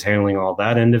pharmacy is handling all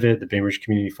that end of it, the Bainbridge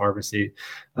Community Pharmacy.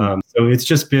 So it's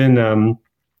just been,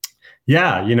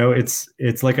 yeah,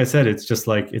 it's like I said, it's just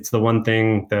like, it's the one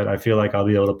thing that I feel like I'll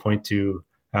be able to point to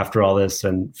after all this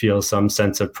and feel some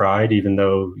sense of pride, even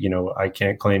though, I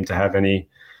can't claim to have any,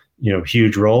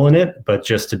 huge role in it, but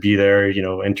just to be there,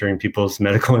 entering people's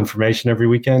medical information every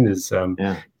weekend is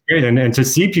great. And to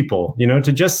see people,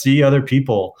 to just see other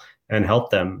people and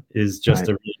help them is just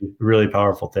a really, really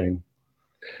powerful thing.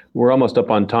 We're almost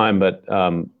up on time, but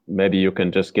maybe you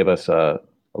can just give us a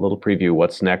little preview.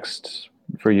 What's next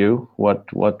for you?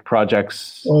 What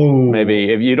projects?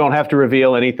 Maybe if you don't have to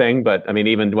reveal anything, but I mean,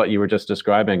 even what you were just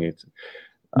describing, it's,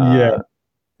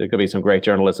 there could be some great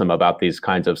journalism about these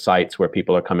kinds of sites where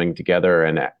people are coming together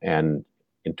and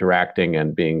interacting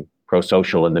and being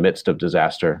pro-social in the midst of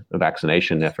disaster, a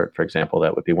vaccination effort, for example.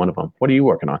 That would be one of them. What are you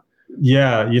working on?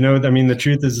 Yeah, I mean, the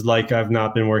truth is, like, I've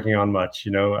not been working on much.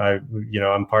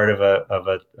 I'm part of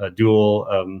a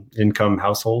dual income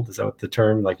household. Is that what the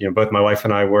term? Like, both my wife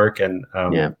and I work, and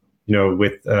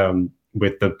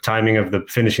with the timing of the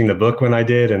finishing the book when I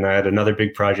did, and I had another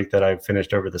big project that I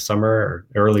finished over the summer or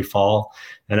early fall,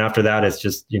 and after that, it's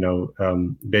just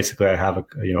basically I have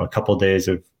a couple of days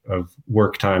of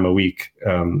work time a week,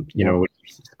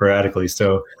 sporadically.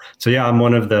 So yeah, I'm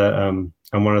one of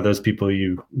those people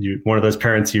one of those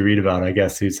parents you read about, I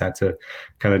guess, who's had to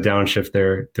kind of downshift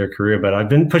their career. But I've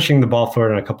been pushing the ball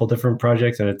forward on a couple different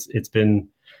projects, and it's been,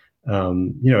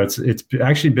 it's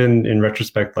actually been, in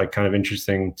retrospect, like, kind of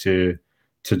interesting to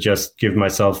just give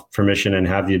myself permission and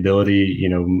have the ability,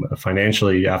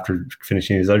 financially, after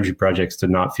finishing these other two projects, to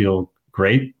not feel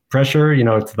great pressure.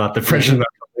 It's not the pressure that's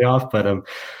me off,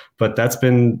 but that's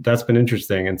been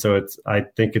interesting. And so I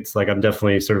think it's like, I'm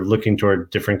definitely sort of looking toward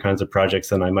different kinds of projects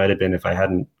than I might have been if I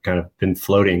hadn't kind of been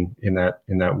floating in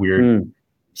that weird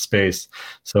space.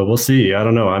 So we'll see. I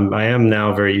don't know. I am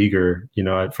now very eager.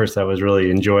 At first I was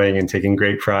really enjoying and taking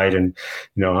great pride, and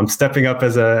I'm stepping up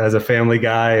as a family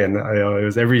guy, and it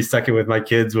was every second with my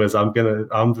kids was I'm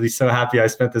be so happy I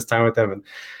spent this time with them. And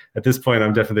at this point,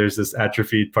 there's this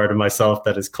atrophied part of myself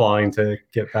that is clawing to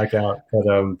get back out.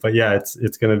 But yeah,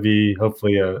 it's going to be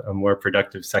hopefully a more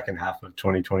productive second half of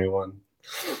 2021.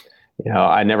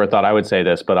 I never thought I would say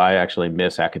this, but I actually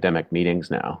miss academic meetings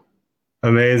now.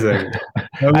 Amazing.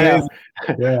 I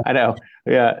know.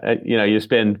 Yeah. You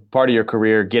spend part of your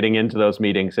career getting into those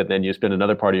meetings, and then you spend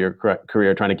another part of your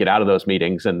career trying to get out of those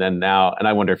meetings. And then now, and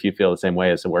I wonder if you feel the same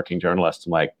way as a working journalist.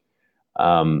 I'm like,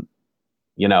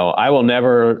 I will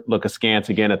never look askance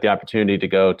again at the opportunity to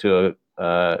go to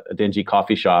a dingy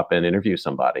coffee shop and interview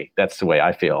somebody. That's the way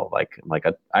I feel.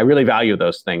 I really value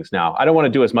those things now. I don't want to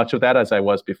do as much of that as I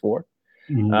was before.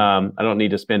 Mm-hmm. I don't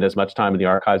need to spend as much time in the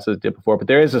archives as I did before, but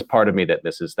there is this part of me that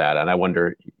misses that. And I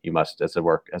wonder, you must, as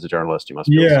a journalist, you must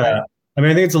feel the same. I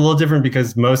mean, I think it's a little different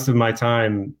because most of my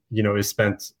time, is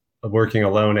spent working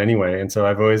alone anyway. And so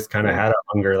I've always kind of had a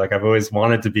hunger. Like, I've always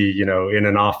wanted to be, in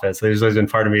an office. There's always been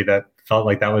part of me that felt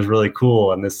like that was really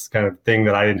cool, and this kind of thing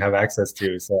that I didn't have access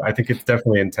to. So I think it's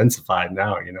definitely intensified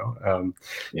now,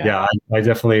 I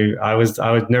definitely, I was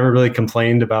never really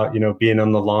complained about, being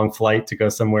on the long flight to go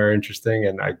somewhere interesting.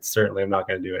 And I certainly am not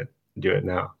going to do it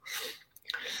now.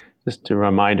 Just a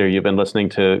reminder, you've been listening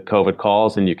to COVID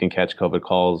Calls, and you can catch COVID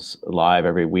Calls live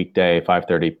every weekday,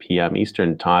 5:30 p.m.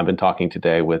 Eastern Time. I've been talking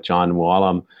today with Jon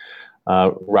Mooallem,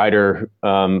 writer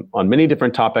on many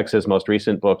different topics. His most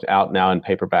recent book, out now in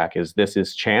paperback, is This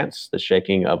Is Chance, The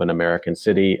Shaking of an American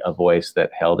City, A Voice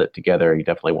That Held It Together. You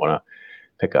definitely want to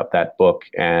pick up that book.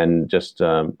 And just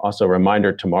also a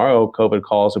reminder, tomorrow, COVID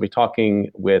Calls will be talking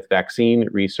with vaccine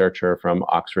researcher from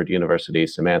Oxford University,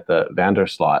 Samantha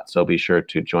Vandersloot. So be sure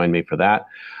to join me for that.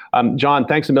 Jon,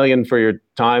 thanks a million for your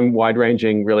time,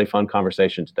 wide-ranging, really fun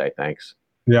conversation today. Thanks.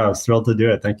 Yeah, I was thrilled to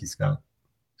do it. Thank you, Scott.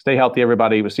 Stay healthy,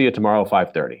 everybody. We'll see you tomorrow,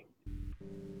 5:30.